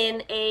not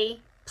in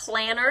a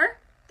planner.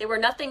 They were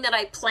nothing that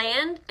I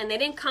planned, and they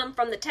didn't come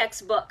from the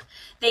textbook.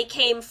 They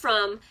came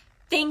from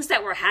things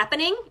that were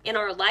happening in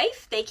our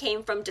life. They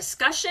came from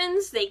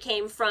discussions. They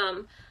came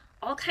from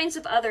all kinds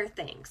of other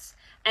things.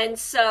 And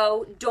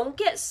so don't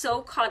get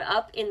so caught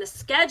up in the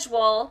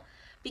schedule,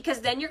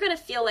 because then you're going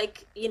to feel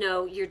like,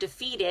 you're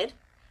defeated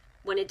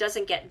when it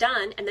doesn't get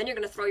done. And then you're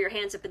going to throw your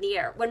hands up in the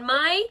air. When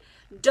my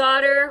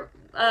daughter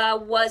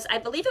was, I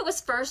believe it was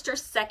first or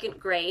second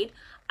grade,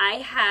 I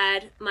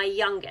had my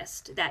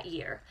youngest that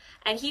year,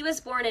 and he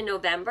was born in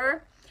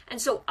November. And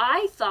so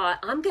I thought,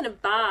 I'm going to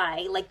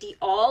buy like the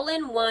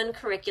all-in-one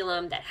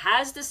curriculum that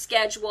has the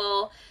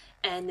schedule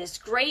and this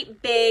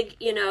great big,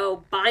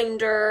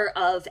 binder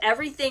of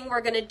everything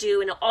we're going to do,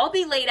 and it'll all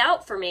be laid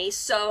out for me,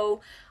 so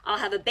I'll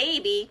have a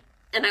baby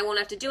and I won't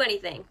have to do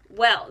anything.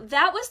 Well,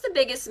 that was the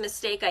biggest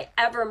mistake I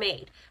ever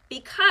made,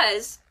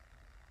 because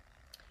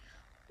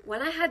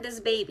when I had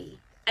this baby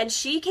and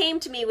she came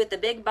to me with the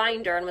big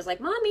binder and was like,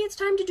 Mommy, it's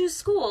time to do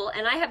school,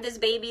 and I have this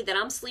baby that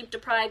I'm sleep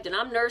deprived and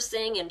I'm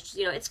nursing and,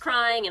 it's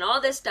crying and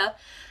all this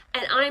stuff,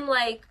 and I'm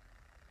like,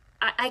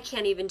 I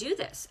can't even do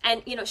this.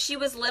 And, she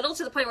was little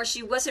to the point where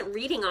she wasn't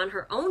reading on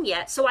her own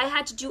yet. So I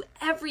had to do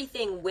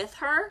everything with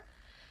her.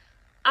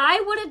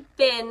 I would have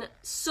been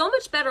so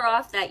much better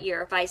off that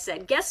year if I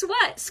said, guess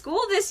what?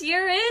 School this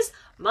year is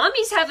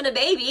Mommy's having a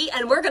baby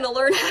and we're going to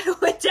learn how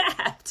to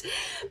adapt.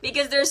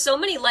 Because there's so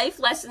many life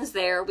lessons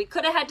there. We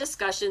could have had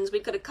discussions. We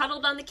could have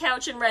cuddled on the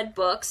couch and read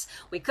books.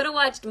 We could have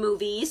watched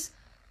movies,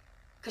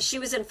 because she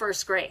was in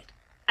first grade.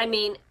 I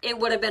mean, it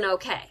would have been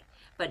okay.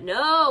 But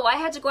no, I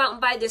had to go out and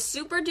buy this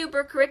super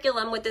duper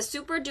curriculum with this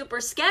super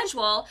duper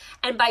schedule.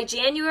 And by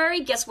January,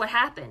 guess what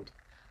happened?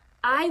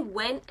 I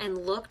went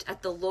and looked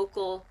at the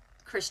local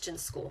Christian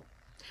school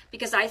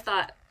because I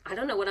thought, I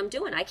don't know what I'm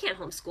doing. I can't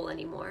homeschool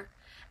anymore.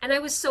 And I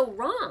was so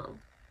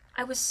wrong.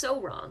 I was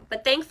so wrong.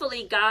 But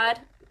thankfully,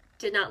 God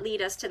did not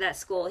lead us to that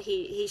school.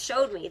 He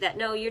showed me that,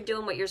 no, you're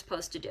doing what you're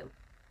supposed to do.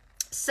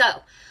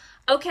 So,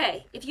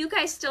 okay, if you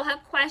guys still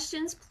have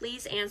questions,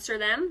 please answer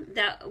them.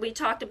 That we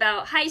talked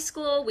about high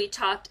school. We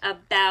talked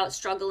about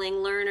struggling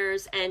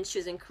learners and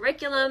choosing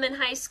curriculum in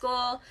high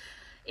school,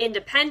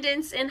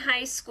 independence in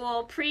high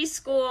school,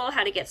 preschool,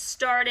 how to get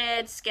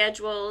started,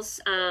 schedules.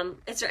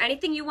 Is there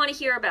anything you want to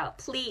hear about?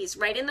 Please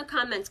write in the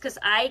comments, because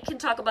I can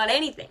talk about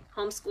anything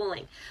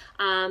homeschooling.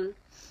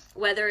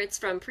 Whether it's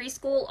from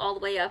preschool all the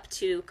way up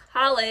to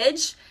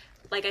college.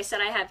 Like I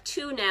said, I have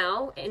 2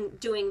 now and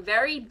doing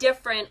very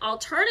different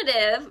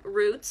alternative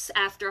routes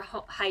after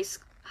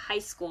high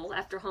school,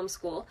 after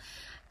homeschool.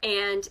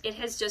 And it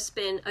has just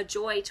been a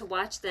joy to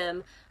watch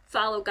them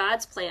follow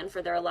God's plan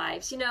for their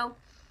lives. You know,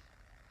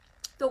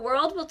 the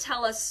world will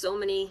tell us so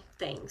many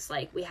things,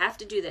 like we have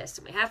to do this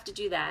and we have to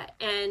do that.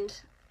 And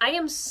I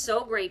am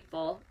so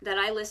grateful that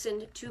I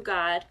listened to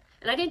God.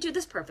 And I didn't do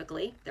this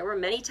perfectly. There were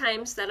many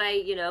times that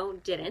I,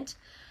 didn't.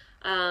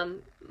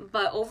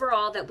 But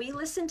overall, that we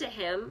listen to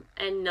him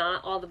and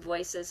not all the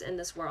voices in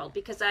this world.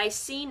 Because I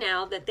see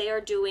now that they are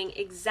doing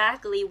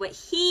exactly what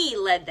he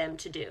led them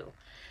to do.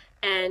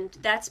 And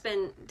that's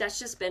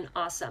just been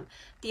awesome.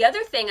 The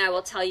other thing I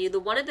will tell you,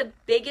 one of the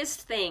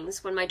biggest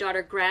things when my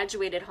daughter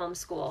graduated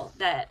homeschool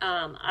that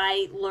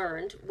I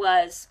learned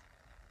was,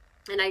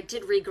 and I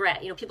did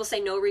regret, people say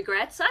no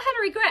regrets. I had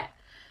a regret.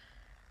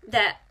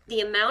 That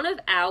the amount of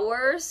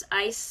hours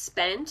I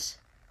spent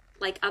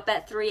like up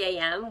at 3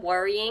 a.m.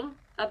 worrying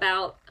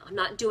about, I'm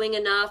not doing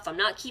enough, I'm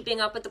not keeping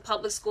up with the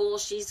public school,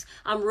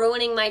 I'm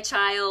ruining my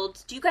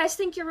child. Do you guys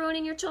think you're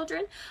ruining your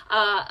children?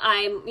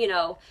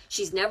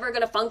 She's never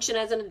going to function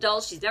as an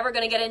adult, she's never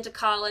going to get into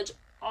college.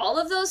 All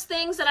of those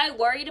things that I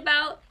worried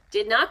about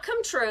did not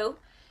come true.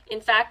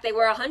 In fact, they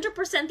were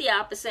 100% the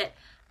opposite.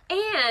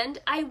 And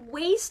I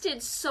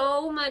wasted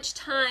so much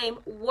time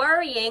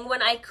worrying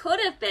when I could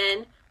have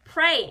been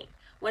praying,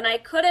 when I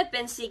could have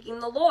been seeking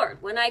the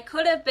Lord, when I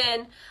could have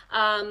been,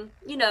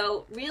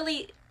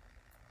 really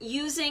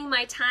using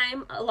my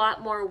time a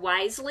lot more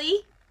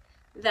wisely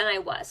than I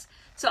was.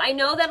 So I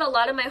know that a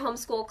lot of my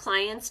homeschool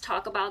clients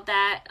talk about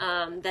that,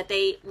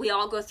 we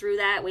all go through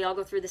that. We all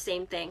go through the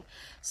same thing.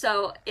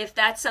 So if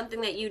that's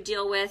something that you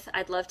deal with,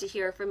 I'd love to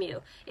hear from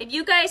you. If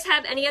you guys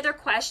have any other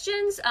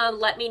questions,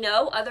 let me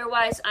know.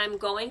 Otherwise, I'm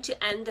going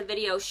to end the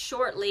video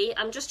shortly.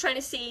 I'm just trying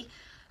to see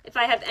if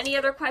I have any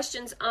other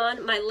questions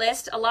on my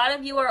list. A lot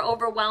of you are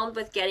overwhelmed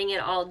with getting it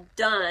all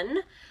done.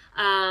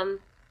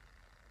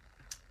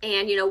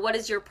 And, what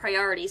is your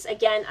priorities?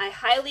 Again, I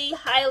highly,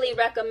 highly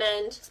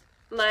recommend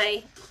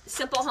my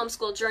Simple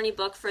Homeschool Journey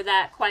book for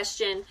that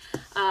question.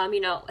 How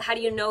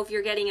do you know if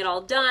you're getting it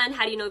all done?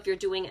 How do you know if you're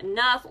doing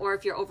enough, or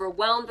if you're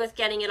overwhelmed with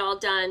getting it all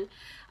done?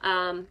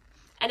 And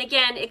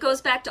again, it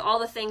goes back to all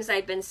the things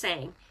I've been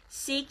saying.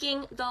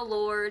 Seeking the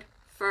Lord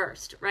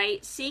first,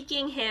 right?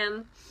 Seeking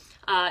him.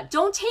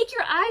 Don't take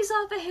your eyes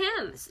off of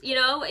him.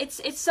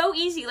 It's so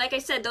easy. Like I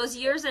said, those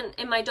years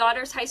in my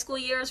daughter's high school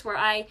years where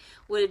I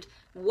would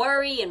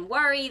worry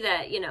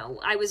that,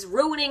 I was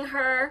ruining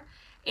her.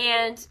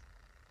 And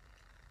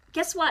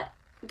guess what?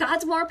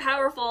 God's more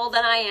powerful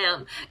than I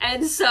am.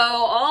 And so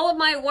all of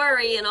my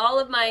worry and all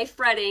of my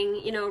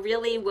fretting,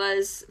 really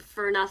was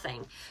for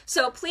nothing.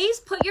 So please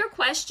put your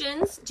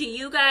questions. Do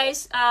you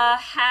guys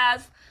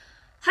have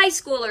high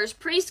schoolers,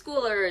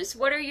 preschoolers?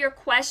 What are your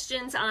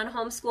questions on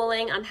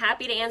homeschooling? I'm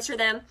happy to answer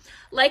them.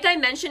 Like I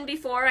mentioned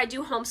before, I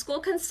do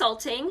homeschool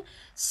consulting,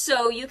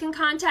 so you can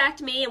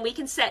contact me and we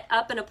can set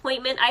up an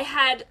appointment. I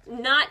had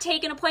not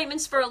taken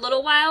appointments for a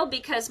little while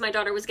because my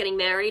daughter was getting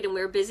married and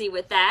we were busy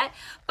with that,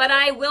 but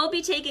I will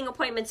be taking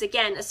appointments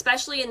again,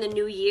 especially in the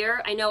new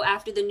year. I know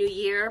after the new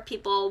year,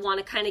 people want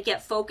to kind of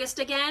get focused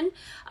again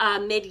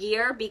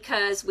mid-year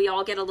because we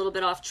all get a little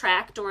bit off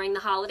track during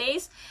the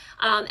holidays.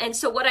 And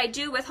so what I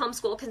do with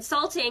homeschool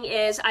consulting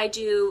is I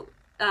do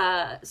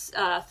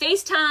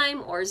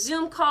FaceTime or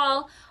Zoom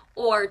call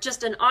or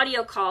just an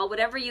audio call,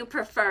 whatever you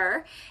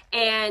prefer.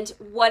 And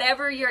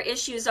whatever your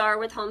issues are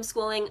with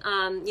homeschooling,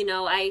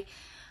 I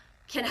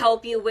can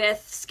help you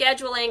with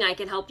scheduling, I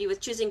can help you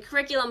with choosing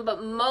curriculum,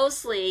 but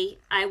mostly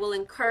I will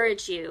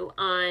encourage you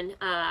on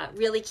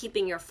really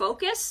keeping your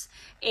focus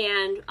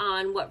and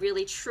on what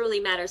really truly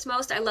matters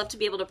most. I love to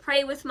be able to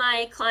pray with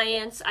my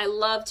clients. I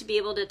love to be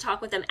able to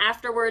talk with them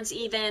afterwards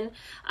even,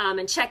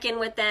 and check in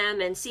with them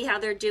and see how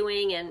they're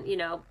doing and,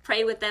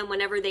 pray with them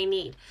whenever they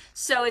need.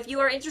 So if you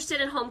are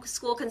interested in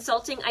homeschool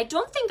consulting, I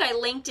don't think I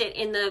linked it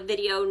in the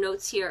video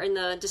notes here in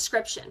the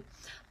description,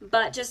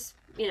 but just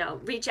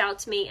reach out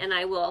to me and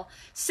I will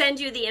send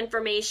you the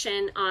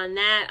information on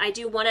that. I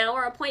do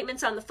 1-hour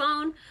appointments on the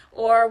phone,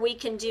 or we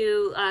can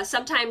do,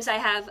 sometimes I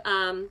have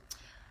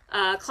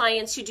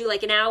clients who do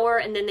like an hour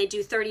and then they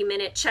do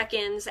 30-minute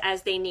check-ins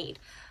as they need.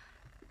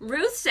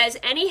 Ruth says,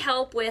 any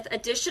help with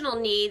additional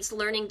needs,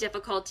 learning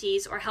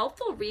difficulties, or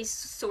helpful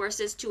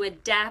resources to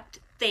adapt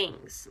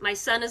things. My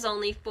son is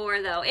only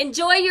 4 though.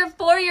 Enjoy your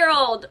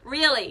 4-year-old,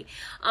 really.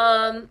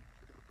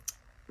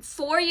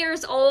 4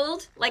 years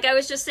old, like I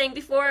was just saying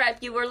before,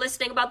 if you were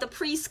listening about the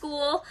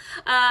preschool,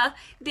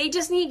 they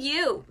just need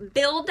you.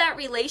 Build that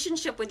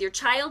relationship with your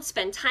child,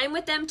 spend time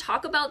with them,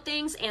 talk about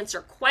things,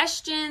 answer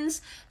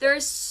questions.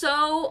 There's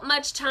so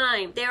much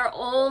time. They're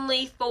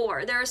only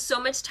 4. There's so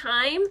much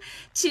time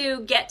to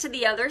get to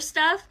the other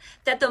stuff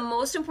that the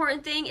most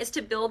important thing is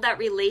to build that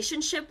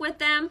relationship with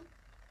them.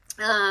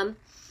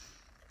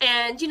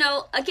 And, you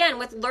know, again,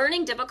 with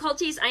learning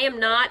difficulties, I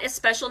am not a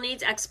special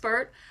needs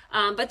expert,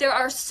 but there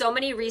are so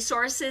many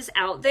resources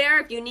out there.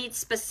 If you need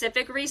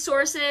specific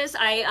resources,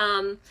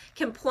 I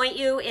can point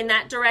you in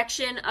that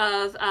direction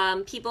of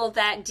people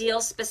that deal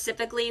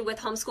specifically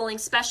with homeschooling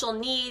special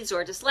needs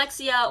or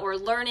dyslexia or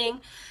learning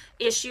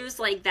issues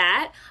like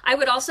that. I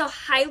would also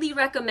highly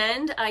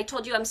recommend, I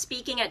told you I'm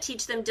speaking at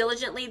Teach Them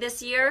Diligently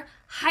this year,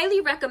 highly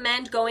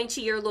recommend going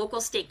to your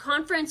local state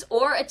conference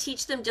or a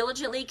Teach Them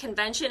Diligently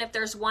convention if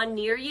there's one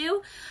near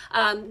you.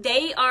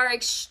 They are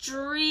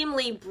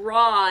extremely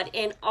broad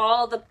in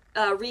all the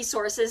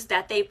resources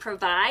that they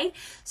provide.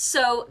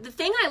 So the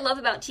thing I love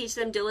about Teach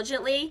Them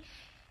Diligently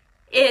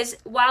is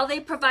while they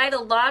provide a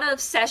lot of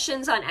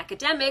sessions on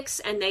academics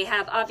and they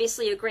have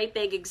obviously a great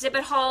big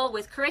exhibit hall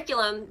with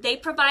curriculum, they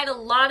provide a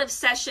lot of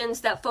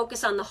sessions that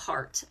focus on the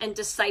heart and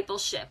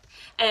discipleship.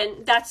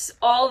 And that's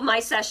all of my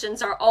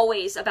sessions are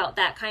always about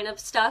that kind of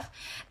stuff.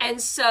 And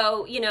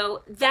so, you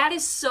know, that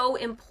is so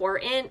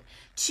important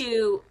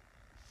to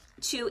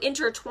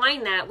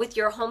intertwine that with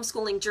your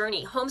homeschooling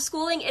journey.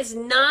 Homeschooling is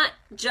not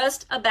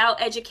just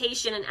about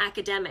education and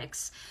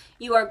academics.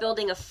 You are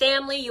building a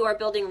family, you are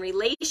building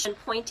relation,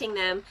 pointing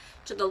them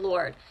to the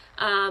Lord.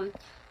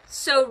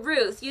 So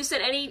Ruth, you said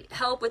any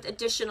help with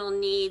additional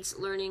needs,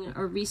 learning,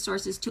 or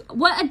resources to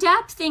what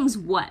adapt things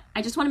what?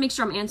 I just want to make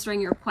sure I'm answering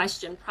your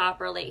question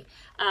properly.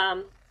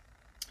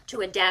 To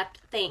adapt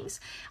things.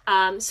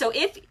 So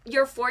if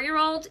your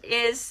 4-year-old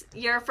is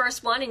your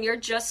first one and you're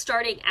just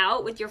starting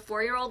out with your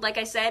 4-year-old, like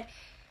I said,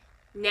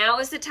 now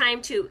is the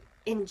time to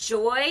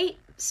enjoy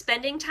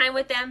spending time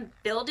with them,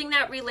 building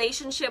that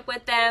relationship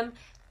with them.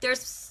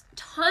 There's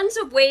tons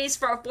of ways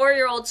for a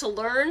 4-year-old to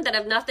learn that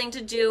have nothing to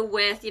do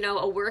with, you know,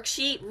 a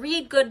worksheet.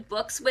 Read good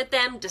books with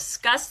them,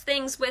 discuss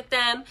things with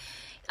them,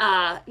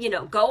 you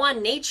know, go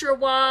on nature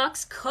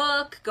walks,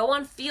 cook, go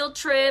on field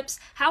trips.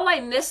 How I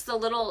miss the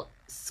little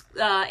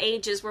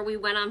ages where we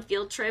went on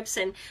field trips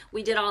and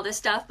we did all this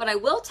stuff. But I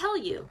will tell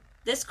you,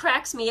 this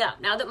cracks me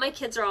up. Now that my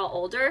kids are all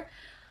older,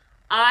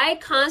 I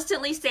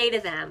constantly say to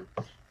them,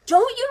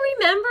 don't you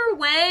remember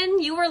when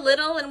you were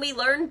little and we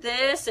learned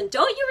this? And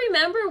don't you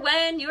remember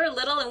when you were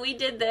little and we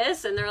did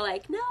this? And they're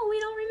like, no, we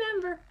don't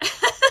remember.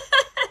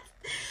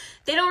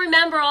 They don't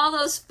remember all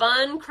those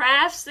fun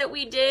crafts that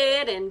we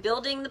did and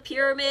building the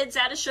pyramids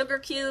out of sugar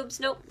cubes.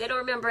 Nope, they don't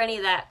remember any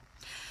of that.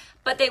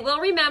 But they will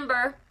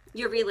remember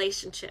your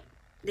relationship.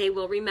 They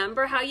will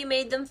remember how you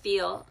made them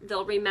feel.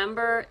 They'll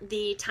remember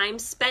the time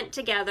spent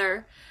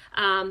together.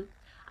 I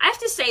have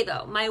to say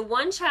though, my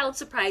one child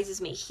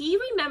surprises me. He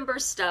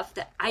remembers stuff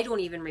that I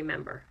don't even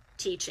remember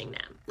teaching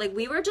them. Like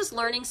we were just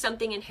learning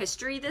something in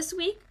history this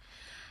week.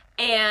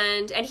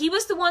 And he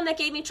was the one that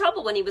gave me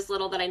trouble when he was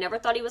little that I never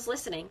thought he was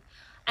listening.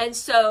 And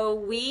so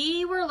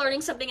we were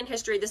learning something in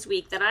history this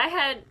week that I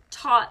had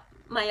taught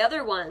my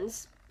other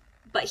ones,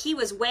 but he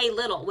was way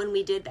little when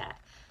we did that.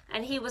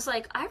 And he was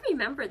like, I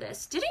remember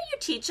this. Didn't you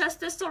teach us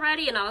this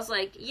already? And I was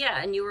like,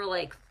 yeah. And you were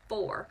like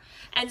 4.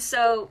 And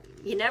so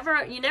you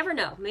never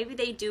know. Maybe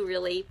they do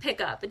really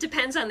pick up. It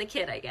depends on the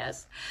kid, I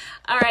guess.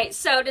 All right.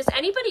 So does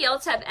anybody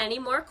else have any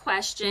more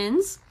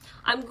questions?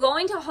 I'm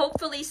going to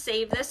hopefully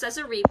save this as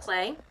a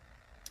replay.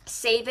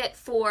 Save it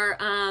for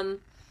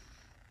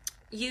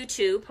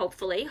YouTube,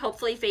 hopefully.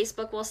 Hopefully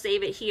Facebook will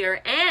save it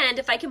here. And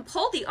if I can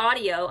pull the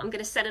audio, I'm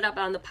going to set it up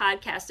on the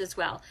podcast as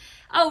well.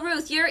 Oh,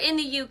 Ruth, you're in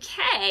the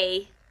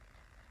UK.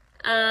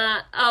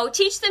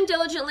 Teach Them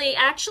Diligently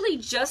actually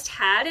just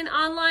had an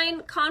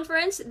online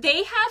conference.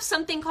 They have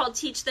something called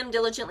Teach Them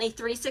Diligently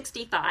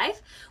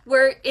 365,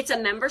 where it's a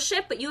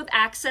membership, but you have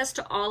access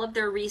to all of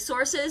their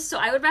resources. So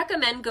I would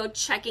recommend go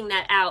checking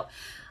that out.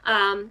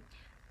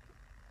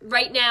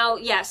 Right now,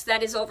 yes,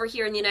 that is over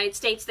here in the United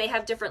States. They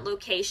have different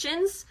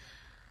locations.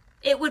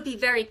 It would be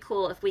very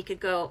cool if we could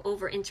go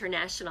over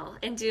international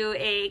and do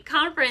a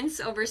conference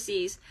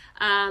overseas.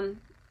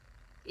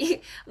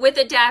 With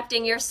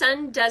adapting, your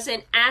son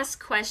doesn't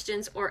ask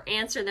questions or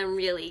answer them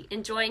really,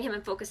 enjoying him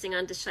and focusing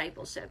on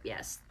discipleship.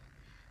 Yes.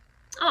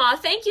 Aw,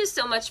 thank you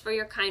so much for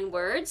your kind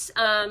words.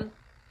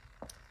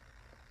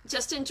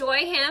 Just enjoy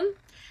him.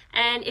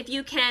 And if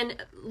you can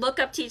look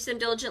up Teach Them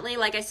Diligently,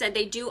 like I said,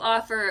 they do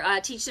offer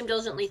Teach Them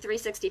Diligently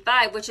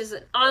 365, which is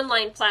an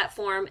online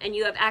platform, and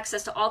you have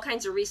access to all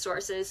kinds of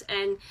resources.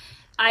 And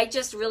I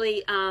just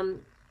really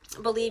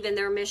believe in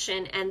their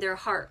mission and their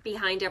heart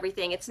behind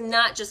everything. It's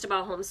not just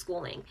about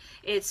homeschooling.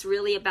 It's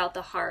really about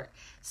the heart.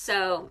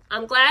 So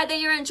I'm glad that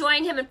you're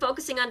enjoying him and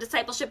focusing on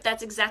discipleship.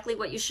 That's exactly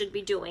what you should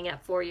be doing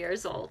at 4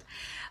 years old.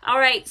 All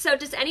right, so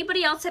does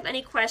anybody else have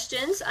any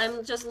questions?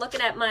 I'm just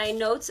looking at my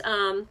notes.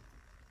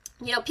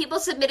 People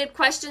submitted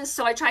questions,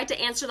 so I tried to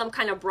answer them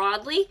kind of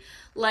broadly,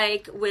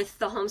 like with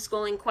the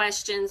homeschooling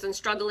questions and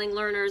struggling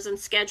learners and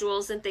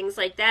schedules and things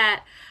like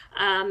that,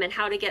 and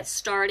how to get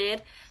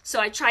started. So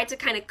I tried to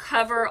kind of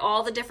cover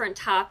all the different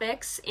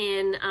topics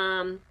in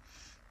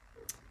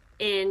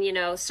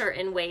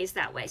certain ways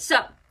that way.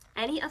 So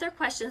any other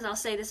questions? I'll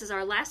say this is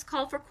our last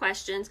call for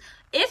questions.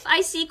 If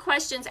I see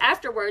questions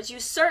afterwards,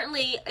 you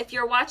certainly, if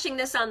you're watching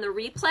this on the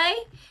replay,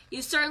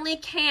 you certainly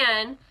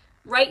can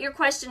write your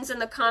questions in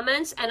the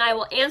comments and I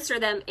will answer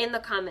them in the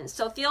comments.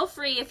 So feel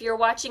free, if you're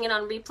watching it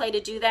on replay,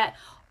 to do that.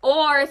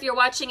 Or if you're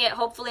watching it,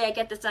 hopefully I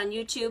get this on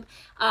YouTube.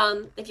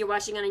 If you're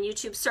watching it on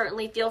YouTube,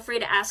 certainly feel free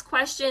to ask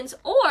questions.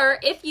 Or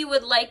if you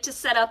would like to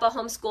set up a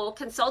homeschool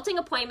consulting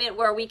appointment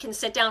where we can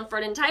sit down for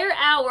an entire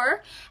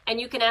hour and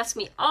you can ask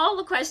me all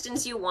the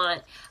questions you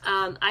want,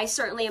 I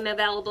certainly am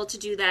available to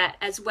do that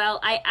as well.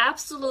 I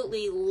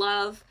absolutely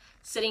love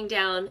sitting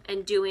down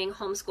and doing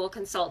homeschool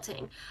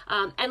consulting.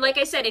 And like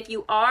I said, if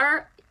you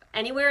are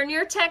anywhere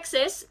near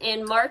Texas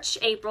in March,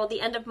 April,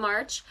 the end of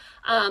March,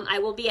 I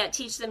will be at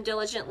Teach Them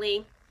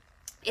Diligently.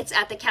 It's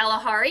at the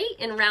Kalahari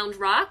in Round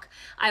Rock.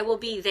 I will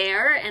be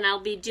there and I'll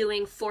be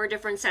doing 4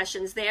 different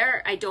sessions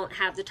there. I don't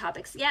have the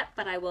topics yet,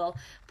 but I will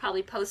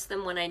probably post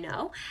them when I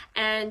know.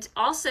 And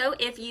also,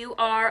 if you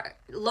are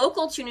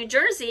local to New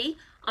Jersey,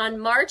 on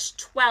March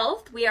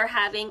 12th, we are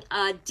having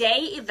a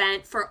day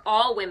event for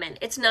all women.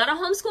 It's not a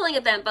homeschooling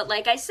event, but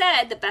like I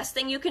said, the best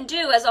thing you can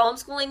do as a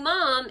homeschooling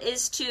mom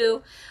is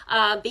to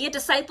be a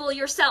disciple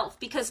yourself,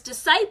 because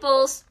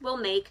disciples will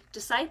make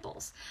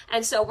disciples.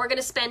 And so we're going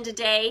to spend a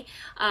day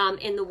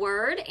in the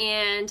Word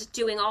and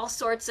doing all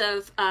sorts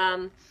of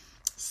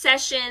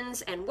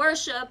sessions and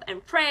worship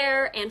and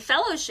prayer and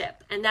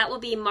fellowship, and that will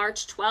be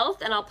March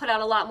 12th, and I'll put out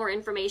a lot more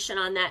information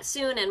on that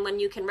soon and when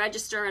you can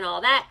register and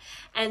all that.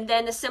 And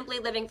then the Simply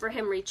Living for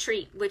Him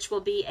retreat, which will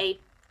be a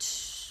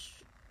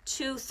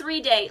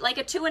 2-3 day, like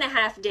a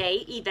 2.5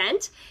 day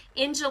event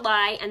in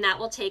July, and that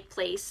will take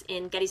place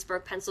in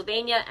Gettysburg,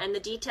 Pennsylvania, and the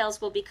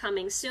details will be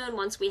coming soon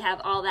once we have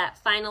all that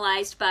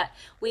finalized, but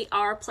we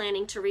are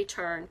planning to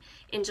return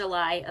in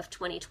July of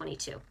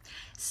 2022.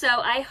 So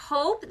I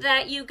hope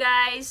that you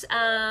guys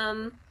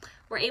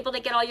were able to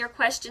get all your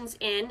questions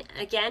in.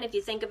 Again, if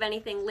you think of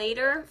anything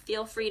later,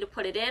 feel free to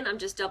put it in. I'm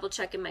just double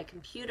checking my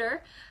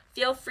computer.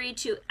 Feel free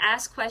to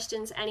ask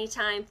questions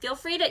anytime. Feel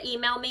free to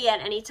email me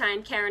at any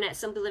time,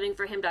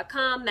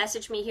 Karen@simplylivingforhim.com.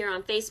 Message me here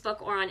on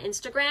Facebook or on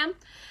Instagram,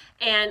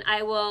 and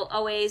I will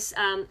always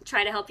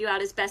try to help you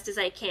out as best as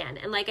I can.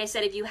 And like I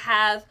said, if you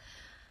have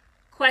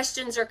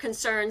questions or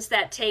concerns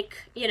that take,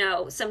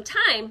 some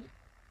time,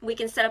 we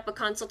can set up a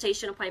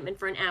consultation appointment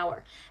for an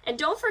hour. And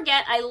don't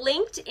forget, I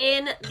linked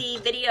in the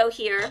video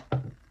here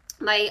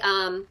my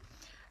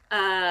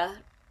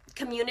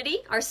community,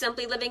 our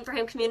Simply Living for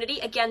Him community.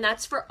 Again,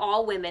 that's for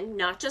all women,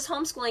 not just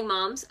homeschooling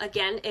moms.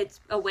 Again, it's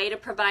a way to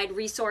provide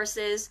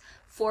resources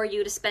for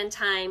you to spend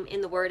time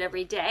in the Word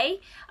every day.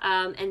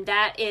 And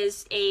that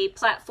is a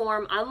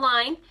platform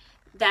online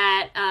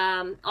that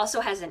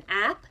also has an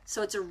app.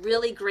 So it's a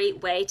really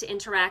great way to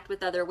interact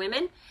with other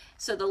women.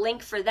 So the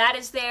link for that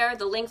is there.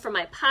 The link for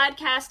my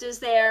podcast is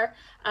there.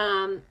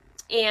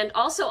 And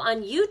also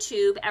on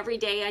YouTube, every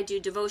day I do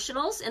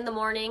devotionals in the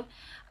morning.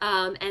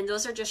 And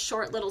those are just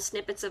short little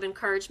snippets of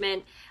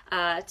encouragement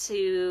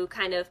to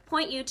kind of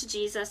point you to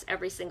Jesus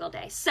every single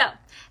day. So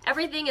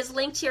everything is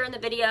linked here in the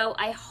video.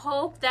 I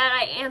hope that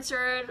I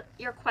answered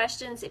your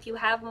questions. If you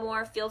have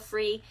more, feel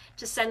free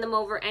to send them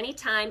over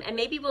anytime. And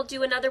maybe we'll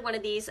do another one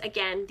of these,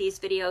 again, these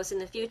videos in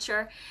the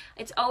future.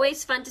 It's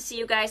always fun to see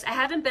you guys. I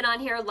haven't been on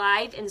here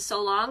live in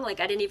so long, like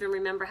I didn't even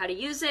remember how to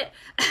use it.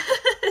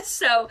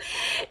 So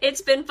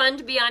it's been fun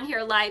to be on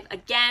here live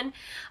again.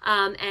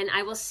 And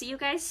I will see you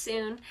guys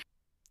soon.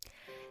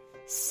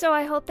 So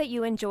I hope that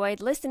you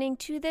enjoyed listening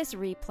to this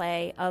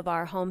replay of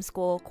our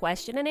homeschool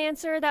question and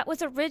answer that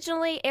was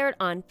originally aired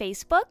on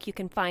Facebook. You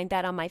can find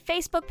that on my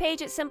Facebook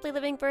page at Simply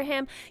Living for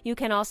Him. You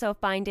can also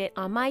find it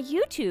on my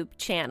YouTube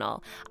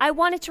channel. I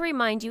wanted to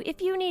remind you,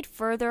 if you need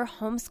further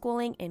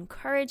homeschooling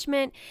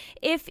encouragement,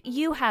 if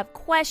you have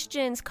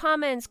questions,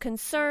 comments,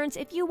 concerns,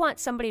 if you want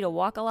somebody to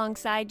walk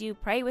alongside you,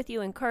 pray with you,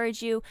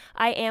 encourage you,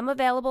 I am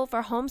available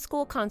for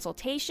homeschool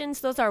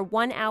consultations. Those are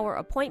 1-hour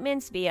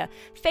appointments via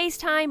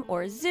FaceTime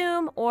or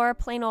Zoom, or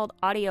plain old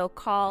audio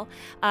call.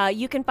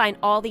 You can find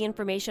all the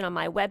information on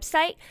my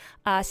website,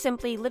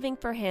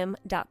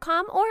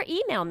 simplylivingforhim.com, or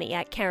email me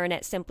at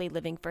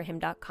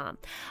Karen@simplylivingforhim.com.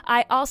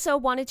 I also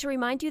wanted to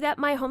remind you that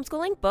my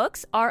homeschooling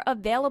books are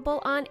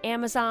available on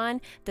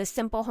Amazon: The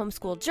Simple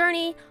Homeschool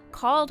Journey,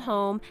 Called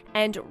Home,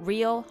 and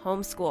Real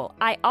Homeschool.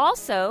 I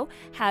also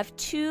have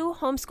 2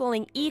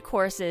 homeschooling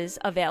e-courses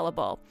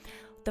available.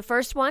 The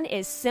first one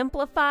is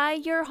Simplify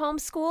Your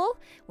Homeschool,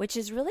 which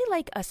is really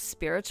like a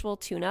spiritual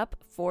tune-up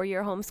for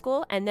your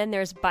homeschool. And then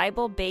there's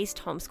Bible-Based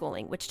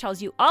Homeschooling, which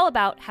tells you all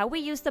about how we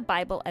use the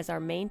Bible as our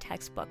main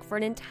textbook for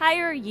an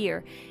entire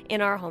year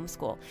in our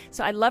homeschool.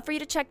 So I'd love for you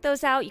to check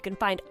those out. You can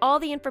find all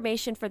the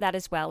information for that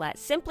as well at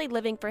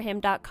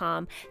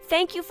simplylivingforhim.com.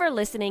 Thank you for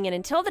listening, and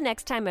until the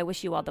next time, I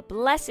wish you all the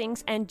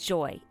blessings and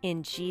joy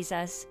in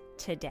Jesus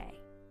today.